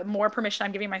getting, the more permission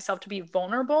I'm giving myself to be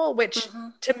vulnerable, which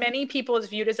to many people is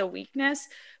viewed as a weakness.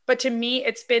 But to me,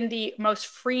 it's been the most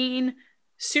freeing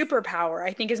superpower,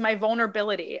 I think, is my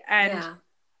vulnerability. And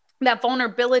that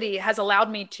vulnerability has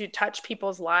allowed me to touch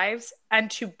people's lives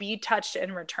and to be touched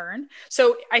in return.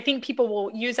 So I think people will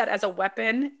use that as a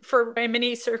weapon for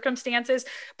many circumstances,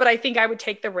 but I think I would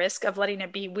take the risk of letting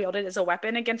it be wielded as a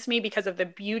weapon against me because of the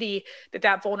beauty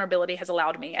that vulnerability has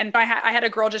allowed me. And I had a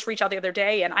girl just reach out the other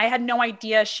day and I had no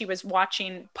idea she was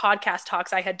watching podcast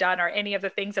talks I had done or any of the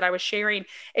things that I was sharing.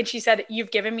 And she said,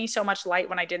 "You've given me so much light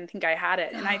when I didn't think I had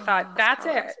it." And I thought, that's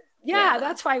it. Yeah,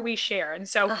 that's why we share. And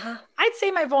so I'd say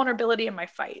my vulnerability and my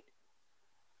fight.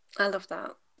 I love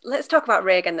that. Let's talk about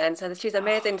Reagan then. So she's an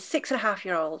amazing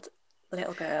 6.5-year-old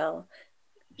little girl.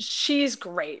 She's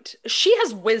great. She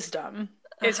has wisdom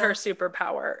is her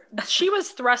superpower. She was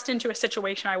thrust into a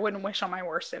situation I wouldn't wish on my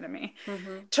worst enemy,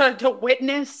 to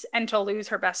witness and to lose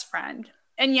her best friend.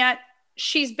 And yet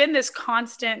she's been this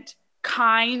constant,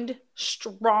 kind,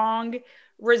 strong,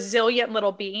 resilient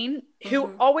little being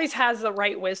who always has the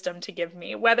right wisdom to give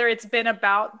me, whether it's been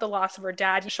about the loss of her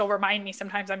dad. She'll remind me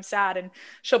sometimes I'm sad and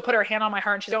she'll put her hand on my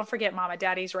heart and she's, "Don't forget, Mama,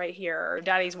 Daddy's right here," or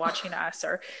 "Daddy's watching us,"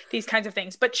 or these kinds of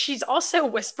things. But she's also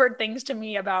whispered things to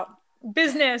me about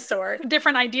business or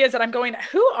different ideas that I'm going,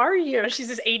 "Who are you?" She's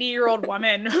this 80-year-old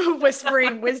woman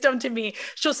whispering wisdom to me.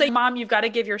 She'll say, "Mom, you've got to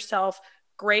give yourself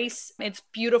grace. It's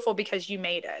beautiful because you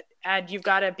made it. And you've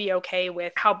got to be okay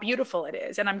with how beautiful it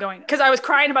is." And I'm going, because I was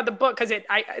crying about the book because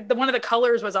one of the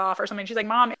colors was off or something. She's like,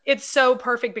 "Mom, it's so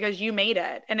perfect because you made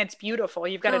it and it's beautiful.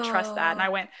 You've got to trust that." And I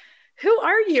went, "Who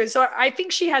are you?" So I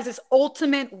think she has this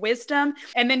ultimate wisdom.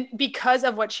 And then because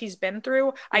of what she's been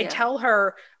through, I tell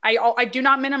her, I do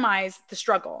not minimize the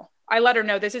struggle. I let her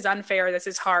know this is unfair. This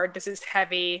is hard. This is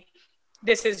heavy.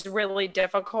 This is really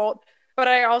difficult. But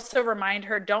I also remind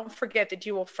her, don't forget that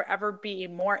you will forever be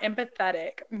more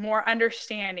empathetic, more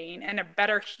understanding, and a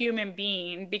better human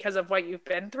being because of what you've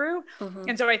been through.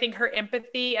 And so I think her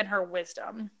empathy and her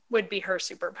wisdom would be her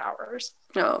superpowers.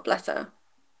 Oh, bless her.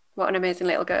 What an amazing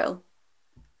little girl.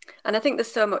 And I think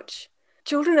there's so much.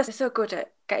 Children are so good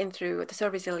at getting through, they're so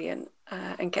resilient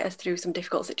and get us through some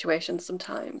difficult situations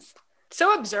sometimes.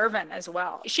 So observant as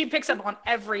well. She picks up on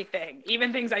everything,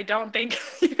 even things I don't think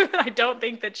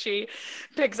that she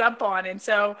picks up on. And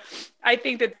so I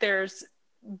think that there's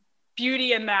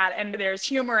beauty in that and there's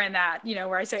humor in that,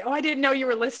 where I say, "Oh, I didn't know you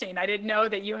were listening. I didn't know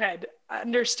that you had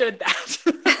understood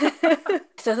that."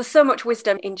 So there's so much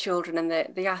wisdom in children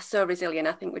and they are so resilient.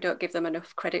 I think we don't give them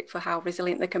enough credit for how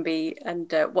resilient they can be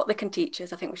and what they can teach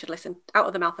us. I think we should listen out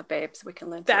of the mouth of babes. We can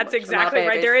learn. That's exactly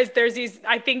right. There's these,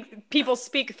 I think people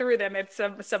speak through them. It's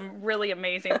some really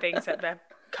amazing things that have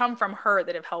come from her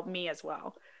that have helped me as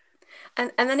well.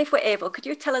 And then if we're able, could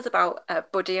you tell us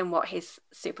about Buddy and what his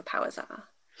superpowers are?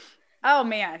 Oh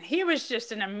man, he was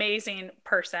just an amazing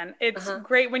person. It's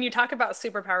great when you talk about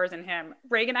superpowers in him.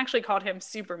 Reagan actually called him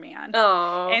Superman.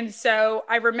 Oh. And so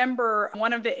I remember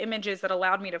one of the images that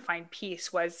allowed me to find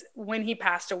peace was when he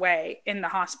passed away in the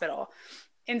hospital.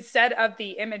 Instead of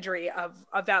the imagery of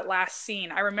that last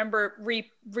scene, I remember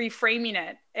reframing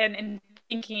it and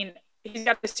thinking, He's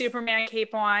got the Superman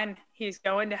cape on. He's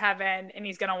going to heaven and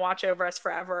he's going to watch over us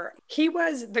forever. He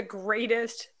was the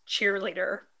greatest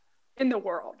cheerleader in the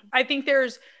world. I think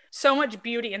there's so much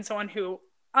beauty in someone who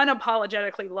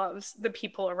unapologetically loves the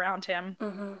people around him.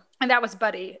 Mm-hmm. And that was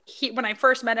Buddy. When I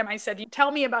first met him, I said, tell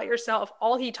me about yourself.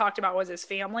 All he talked about was his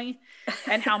family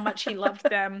and how much he loved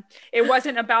them. It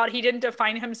wasn't about, he didn't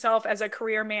define himself as a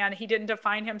career man. He didn't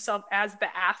define himself as the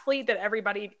athlete that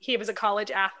he was a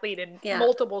college athlete in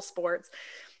multiple sports.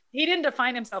 He didn't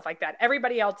define himself like that.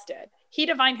 Everybody else did. He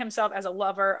defined himself as a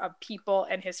lover of people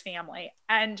and his family.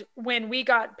 And when we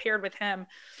got paired with him,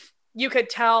 you could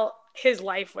tell his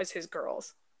life was his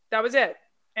girls. That was it.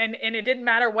 And it didn't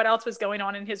matter what else was going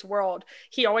on in his world.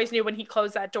 He always knew when he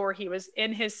closed that door, he was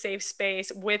in his safe space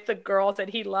with the girls that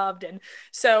he loved. And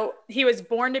so he was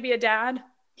born to be a dad.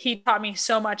 He taught me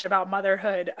so much about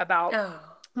motherhood, about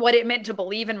what it meant to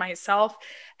believe in myself.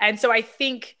 And so I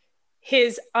think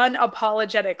his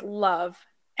unapologetic love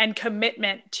and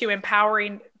commitment to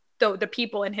empowering the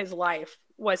people in his life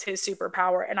was his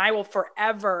superpower. And I will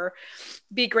forever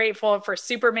be grateful for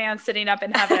Superman sitting up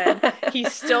in heaven.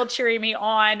 He's still cheering me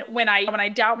on. When I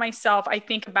doubt myself, I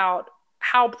think about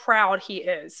how proud he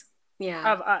is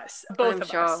of us, both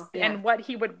of us, and what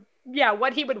he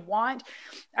would want.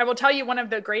 I will tell you, one of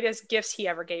the greatest gifts he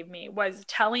ever gave me was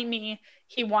telling me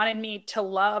he wanted me to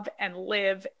love and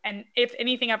live. And if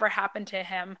anything ever happened to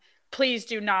him, please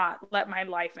do not let my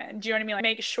life end. Do you know what I mean? Like,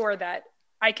 make sure that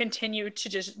I continue to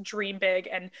just dream big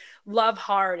and love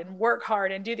hard and work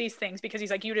hard and do these things, because he's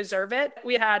like, you deserve it.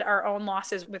 We had our own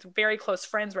losses with very close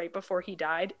friends right before he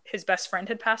died. His best friend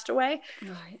had passed away.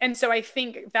 Right. And so I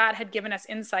think that had given us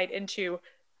insight into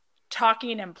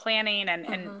talking and planning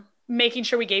and making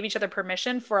sure we gave each other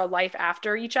permission for a life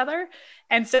after each other.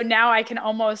 And so now it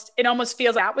almost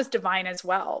feels like that was divine as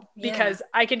well, because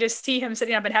I can just see him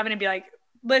sitting up in heaven and be like,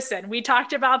 listen, we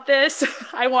talked about this.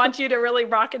 I want you to really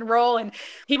rock and roll. And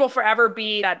he will forever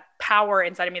be that power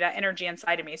inside of me, that energy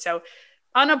inside of me. So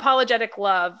unapologetic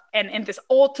love and this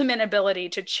ultimate ability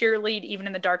to cheerlead even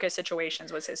in the darkest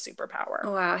situations was his superpower.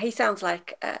 Wow. He sounds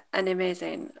like an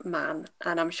amazing man.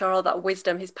 And I'm sure all that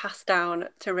wisdom he's passed down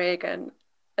to Reagan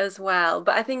as well.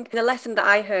 But I think the lesson that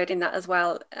I heard in that as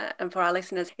well, and for our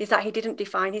listeners, is that he didn't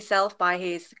define himself by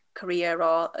his career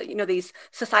or, these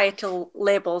societal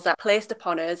labels that are placed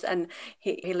upon us, and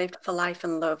he lived for life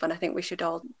and love. And I think we should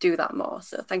all do that more.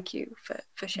 So thank you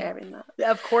for sharing that.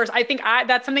 Of course. I think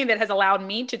that's something that has allowed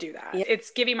me to do that. Yeah.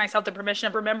 It's giving myself the permission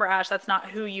of, remember, Ash, that's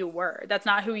not who you were. That's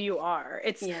not who you are.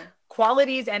 It's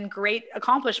qualities and great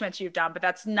accomplishments you've done, but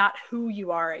that's not who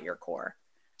you are at your core.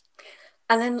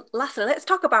 And then lastly, let's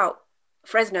talk about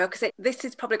Fresno, because this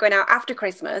is probably going out after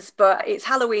Christmas, but it's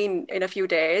Halloween in a few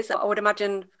days. I would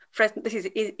imagine Fresno, he's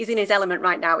in his element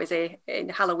right now, is he, in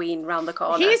Halloween around the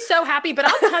corner? He's so happy, but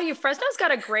I'll tell you, Fresno's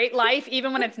got a great life,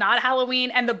 even when it's not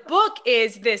Halloween. And the book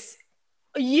is this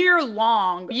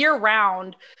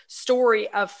year-round story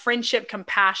of friendship,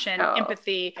 compassion,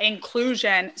 empathy,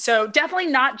 inclusion. So definitely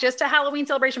not just a Halloween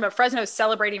celebration, but Fresno's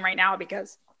celebrating right now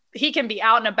because he can be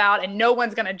out and about and no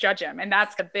one's going to judge him. And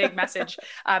that's the big message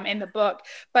in the book.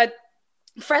 But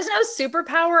Fresno's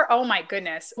superpower, oh my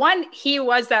goodness. One, he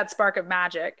was that spark of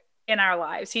magic in our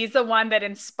lives. He's the one that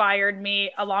inspired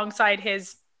me alongside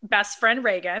his best friend,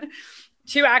 Reagan,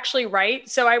 to actually write.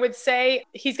 So I would say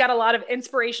he's got a lot of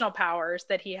inspirational powers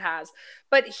that he has,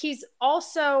 but he's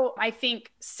also, I think,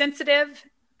 sensitive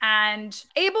and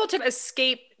able to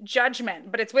escape judgment,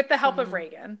 but it's with the help of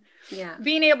Reagan. Yeah.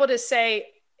 Being able to say,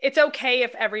 it's okay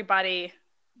if everybody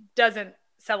doesn't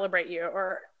celebrate you,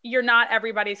 or you're not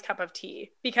everybody's cup of tea,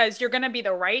 because you're going to be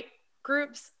the right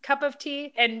group's cup of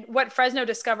tea. And what Fresno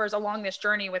discovers along this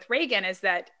journey with Reagan is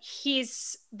that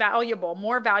he's valuable,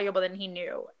 more valuable than he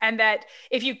knew. And that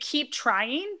if you keep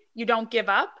trying, you don't give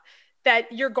up,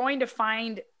 that you're going to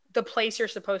find the place you're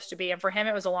supposed to be. And for him,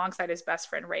 it was alongside his best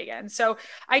friend, Reagan. So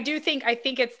I think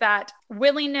it's that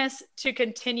willingness to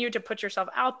continue to put yourself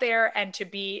out there and to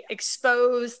be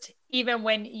exposed, even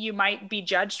when you might be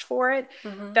judged for it.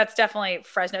 Mm-hmm. That's definitely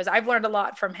Fresno's. I've learned a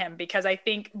lot from him, because I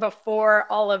think before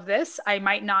all of this, I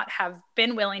might not have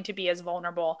been willing to be as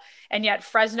vulnerable. And yet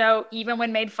Fresno, even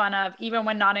when made fun of, even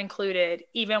when not included,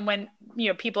 even when,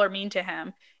 people are mean to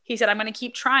him, he said, I'm going to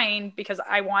keep trying because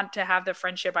I want to have the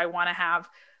friendship. I want to have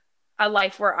a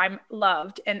life where I'm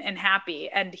loved and happy.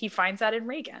 And he finds that in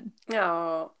Reagan.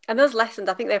 Oh, and those lessons,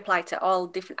 I think they apply to all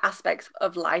different aspects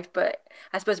of life. But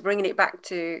I suppose bringing it back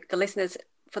to the listeners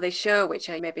for this show, which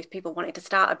are maybe people wanting to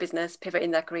start a business, pivot in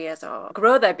their careers or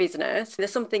grow their business.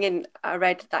 There's something I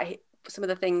read that some of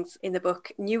the things in the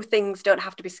book. New things don't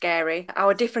have to be scary.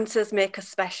 Our differences make us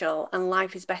special, and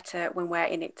life is better when we're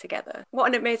in it together. What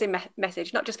an amazing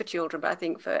message, not just for children, but I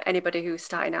think for anybody who's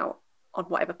starting out on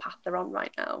whatever path they're on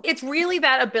right now. It's really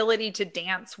that ability to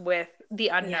dance with the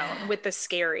unknown, with the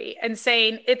scary, and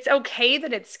saying it's okay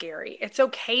that it's scary. It's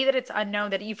okay that it's unknown,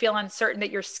 that you feel uncertain, that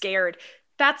you're scared.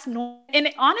 That's normal. And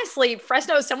honestly,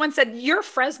 Fresno, someone said, "You're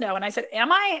Fresno." And I said,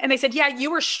 "Am I?" And they said, "Yeah, you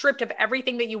were stripped of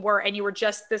everything that you were, and you were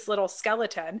just this little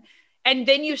skeleton." And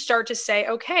then you start to say,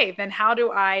 okay, then how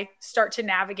do I start to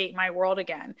navigate my world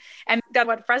again? And that's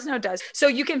what Fresno does. So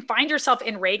you can find yourself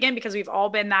in Reagan, because we've all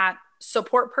been that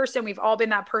support person. We've all been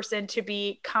that person to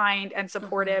be kind and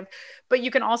supportive, but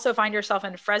you can also find yourself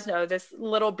in Fresno, this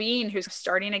little being who's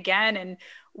starting again and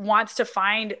wants to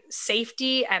find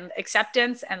safety and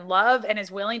acceptance and love, and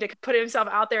is willing to put himself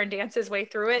out there and dance his way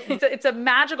through it. It's a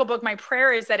magical book. My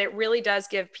prayer is that it really does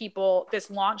give people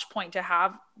this launch point to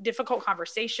have difficult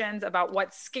conversations about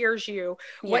what scares you,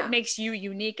 what makes you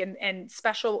unique and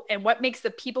special, and what makes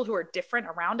the people who are different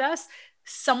around us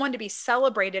someone to be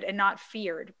celebrated and not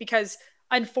feared. Because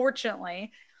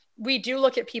unfortunately, we do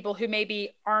look at people who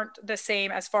maybe aren't the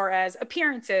same as far as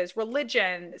appearances,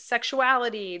 religion,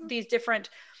 sexuality, these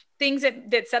different things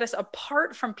that set us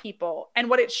apart from people. And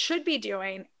what it should be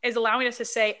doing is allowing us to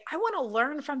say, I want to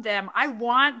learn from them. I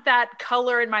want that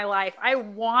color in my life. I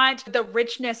want the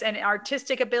richness and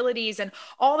artistic abilities and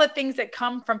all the things that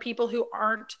come from people who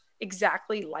aren't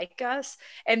exactly like us.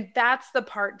 And that's the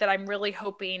part that I'm really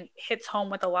hoping hits home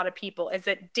with a lot of people, is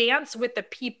that dance with the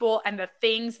people and the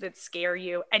things that scare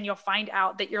you, and you'll find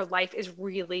out that your life is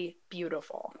really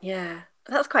beautiful. Yeah,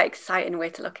 that's quite an exciting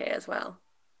way to look at it as well.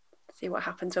 See what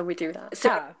happens when we do that.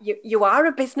 So you are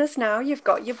a business now. You've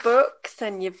got your books,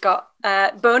 and you've got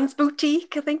Bones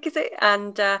Boutique, I think, is it?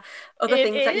 And other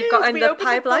things that you've got in the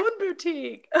pipeline. Bone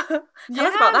Boutique. Tell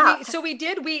us about that. So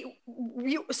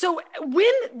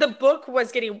when the book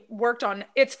was getting worked on,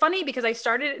 it's funny because I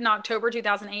started in October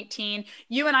 2018.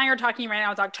 You and I are talking right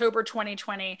now, it's October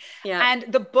 2020. Yeah. And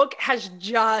the book has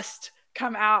just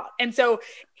come out. And so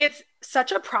it's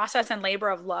such a process and labor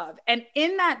of love. And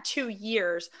in that 2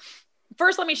 years,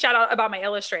 first, let me shout out about my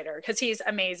illustrator, because he's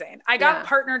amazing. I got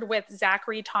partnered with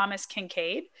Zachary Thomas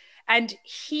Kincaid, and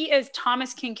he is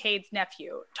Thomas Kincaid's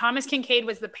nephew. Thomas Kincaid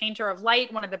was the painter of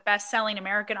light, one of the best-selling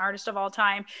American artists of all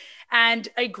time, and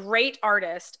a great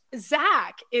artist.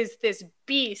 Zach is this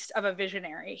beast of a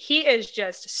visionary. He is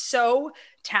just so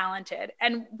talented.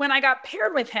 And when I got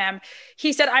paired with him,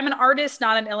 he said, I'm an artist,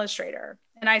 not an illustrator.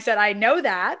 And I said, I know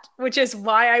that, which is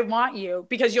why I want you,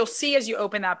 because you'll see as you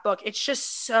open that book, it's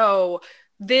just so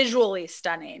visually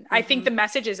stunning. I think the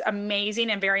message is amazing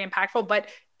and very impactful, but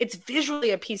it's visually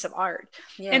a piece of art.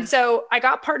 Yeah. And so I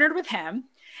got partnered with him.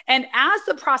 And as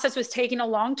the process was taking a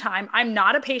long time, I'm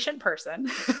not a patient person.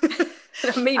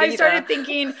 I started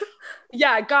thinking,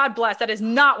 God bless, that is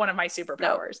not one of my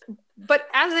superpowers. No. But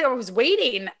as I was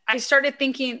waiting, I started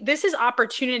thinking, this is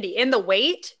opportunity in the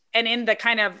wait and in the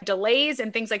kind of delays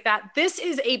and things like that. This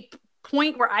is a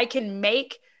point where I can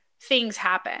make things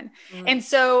happen. And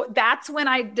so that's when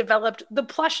I developed the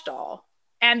plush doll.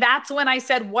 And that's when I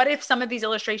said, what if some of these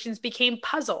illustrations became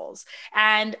puzzles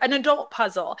and an adult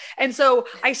puzzle? And so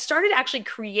I started actually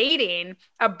creating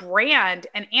a brand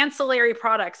and ancillary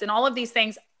products and all of these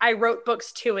things. I wrote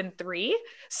books 2 and 3.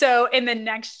 So in the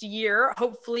next year,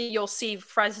 hopefully you'll see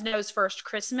Fresno's First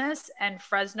Christmas and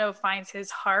Fresno Finds His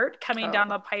Heart coming down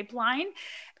the pipeline.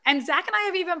 And Zach and I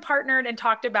have even partnered and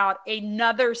talked about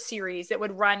another series that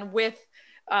would run with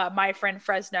my friend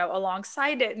Fresno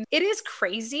alongside it. And it is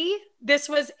crazy. This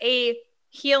was a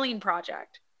healing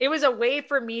project. It was a way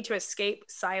for me to escape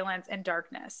silence and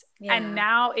darkness. Yeah. And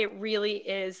now it really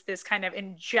is this kind of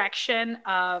injection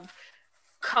of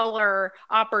color,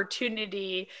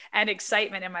 opportunity, and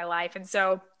excitement in my life. And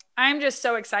so I'm just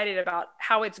so excited about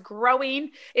how it's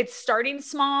growing. It's starting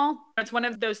small. It's one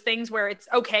of those things where it's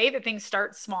okay that things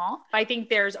start small. I think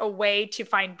there's a way to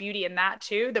find beauty in that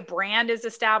too. The brand is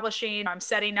establishing. I'm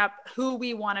setting up who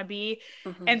we want to be.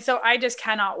 And so I just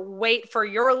cannot wait for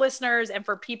your listeners and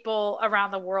for people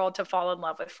around the world to fall in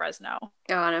love with Fresno. Oh,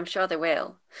 and I'm sure they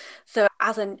will. So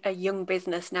as a young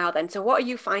business now then, so what are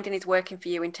you finding is working for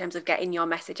you in terms of getting your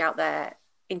message out there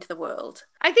into the world?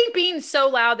 I think being so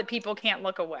loud that people can't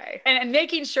look away and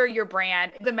making sure your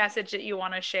brand, the message that you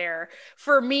want to share.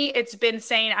 For me, it's been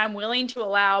saying I'm willing to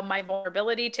allow my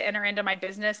vulnerability to enter into my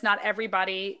business. Not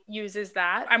everybody uses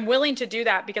that. I'm willing to do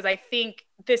that because I think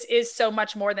this is so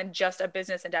much more than just a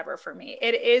business endeavor for me.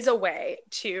 It is a way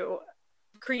to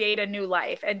create a new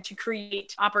life and to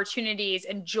create opportunities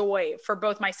and joy for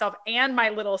both myself and my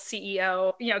little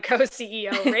CEO,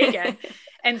 co-CEO Reagan.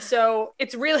 And so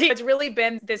it's really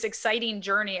been this exciting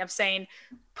journey of saying,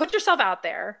 put yourself out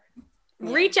there.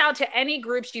 Yeah. Reach out to any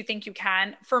groups you think you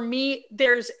can. For me,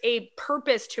 there's a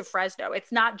purpose to Fresno.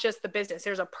 It's not just the business.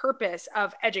 There's a purpose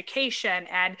of education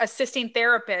and assisting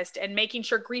therapists and making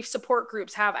sure grief support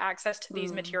groups have access to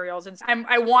these materials. And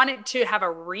I want it to have a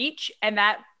reach. And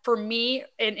that for me,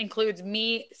 it includes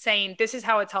me saying, this is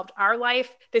how it's helped our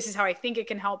life. This is how I think it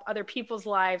can help other people's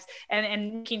lives,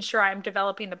 and making sure I'm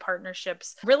developing the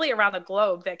partnerships really around the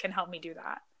globe that can help me do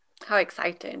that. How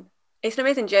exciting. It's an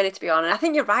amazing journey to be on. And I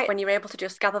think you're right when you're able to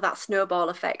just gather that snowball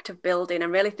effect of building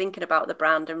and really thinking about the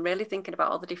brand and really thinking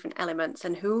about all the different elements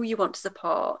and who you want to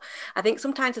support. I think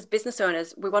sometimes as business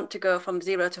owners, we want to go from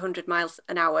 0 to 100 miles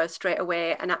an hour straight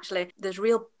away. And actually there's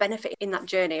real benefit in that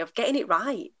journey of getting it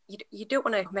right. You don't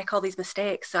want to make all these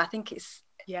mistakes. So I think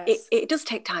it does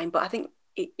take time, but I think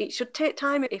it should take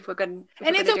time if we're going to.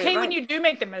 And it's okay when you do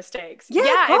make the mistakes.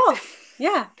 Yeah, of course.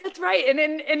 Yeah, that's right.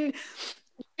 And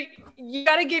you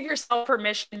got to give yourself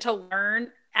permission to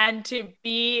learn and to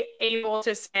be able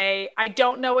to say, I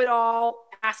don't know it all,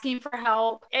 asking for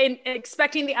help and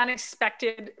expecting the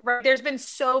unexpected. Right? There's been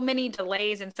so many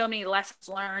delays and so many lessons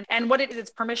learned. And what it is, it's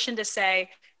permission to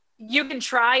say, you can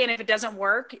try, and if it doesn't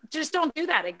work, just don't do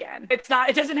that again. It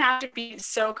doesn't have to be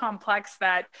so complex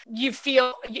that you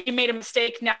feel you made a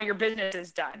mistake, now your business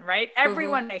is done, right?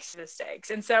 Everyone makes mistakes.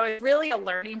 And so it's really a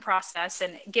learning process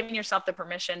and giving yourself the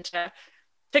permission to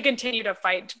continue to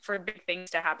fight for big things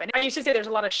to happen. I used to say there's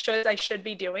a lot of shoulds I should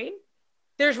be doing.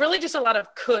 There's really just a lot of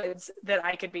coulds that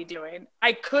I could be doing.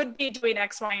 I could be doing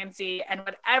X, Y, and Z, and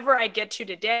whatever I get to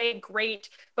today, great.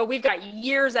 But we've got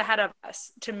years ahead of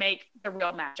us to make the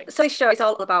real magic. So this show is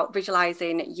all about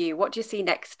visualizing you. What do you see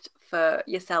next for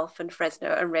yourself and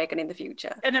Fresno and Reagan in the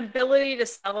future? An ability to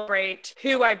celebrate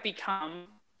who I've become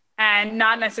and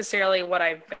not necessarily what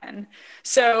I've been.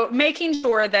 So making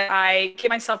sure that I give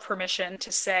myself permission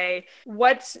to say,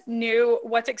 what's new,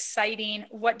 what's exciting,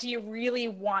 what do you really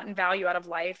want and value out of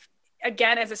life?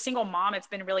 Again, as a single mom, it's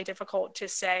been really difficult to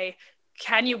say,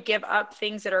 can you give up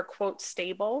things that are, quote,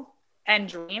 stable and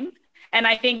dream? And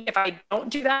I think if I don't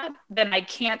do that, then I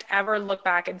can't ever look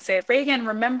back and say, Reagan,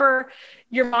 remember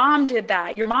your mom did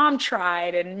that. Your mom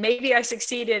tried, and maybe I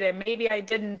succeeded and maybe I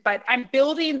didn't. But I'm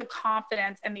building the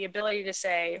confidence and the ability to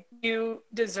say, you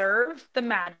deserve the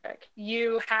magic.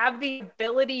 You have the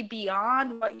ability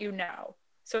beyond what you know.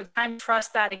 So it's time to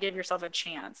trust that and give yourself a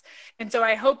chance. And so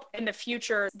I hope in the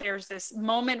future, there's this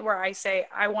moment where I say,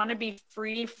 I want to be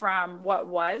free from what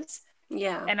was.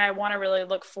 Yeah. And I want to really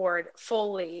look forward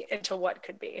fully into what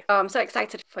could be. Oh, I'm so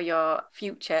excited for your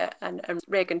future and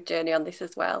Reagan's journey on this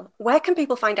as well. Where can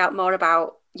people find out more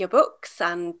about your books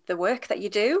and the work that you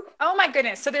do? Oh my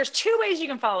goodness. So there's two ways you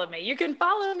can follow me. You can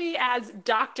follow me as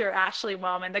Dr. Ashley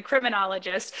Wellman, the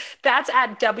criminologist. That's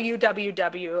at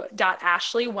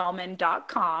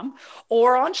www.ashleywellman.com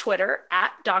or on Twitter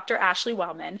at Dr. Ashley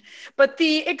Wellman. But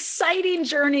the exciting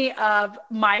journey of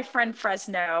My Friend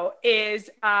Fresno is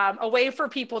a way for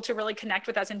people to really connect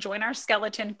with us and join our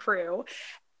skeleton crew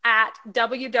at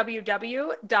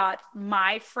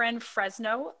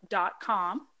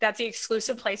www.myfriendfresno.com. That's the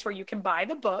exclusive place where you can buy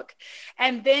the book.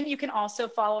 And then you can also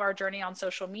follow our journey on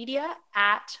social media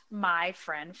at My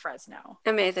Friend Fresno.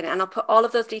 Amazing. And I'll put all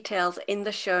of those details in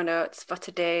the show notes for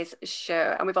today's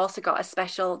show. And we've also got a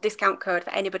special discount code for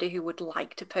anybody who would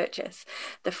like to purchase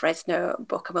the Fresno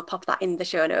book. And we'll pop that in the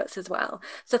show notes as well.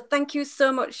 So thank you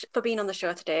so much for being on the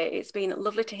show today. It's been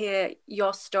lovely to hear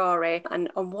your story and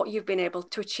on what you've been able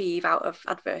to achieve out of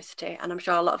adversity. And I'm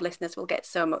sure a lot of listeners will get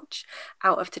so much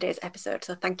out of today's episode.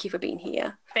 So thank you for being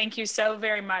here. Thank you so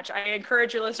very much. I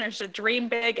encourage your listeners to dream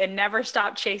big and never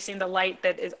stop chasing the light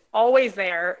that is always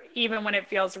there, even when it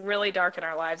feels really dark in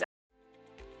our lives.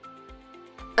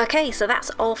 Okay, so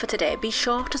that's all for today. Be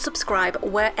sure to subscribe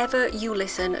wherever you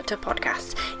listen to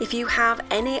podcasts. If you have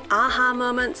any aha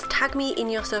moments, tag me in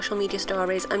your social media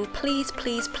stories, and please,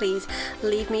 please, please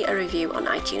leave me a review on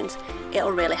iTunes.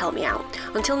 It'll really help me out.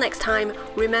 Until next time,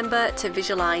 remember to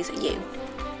visualize you.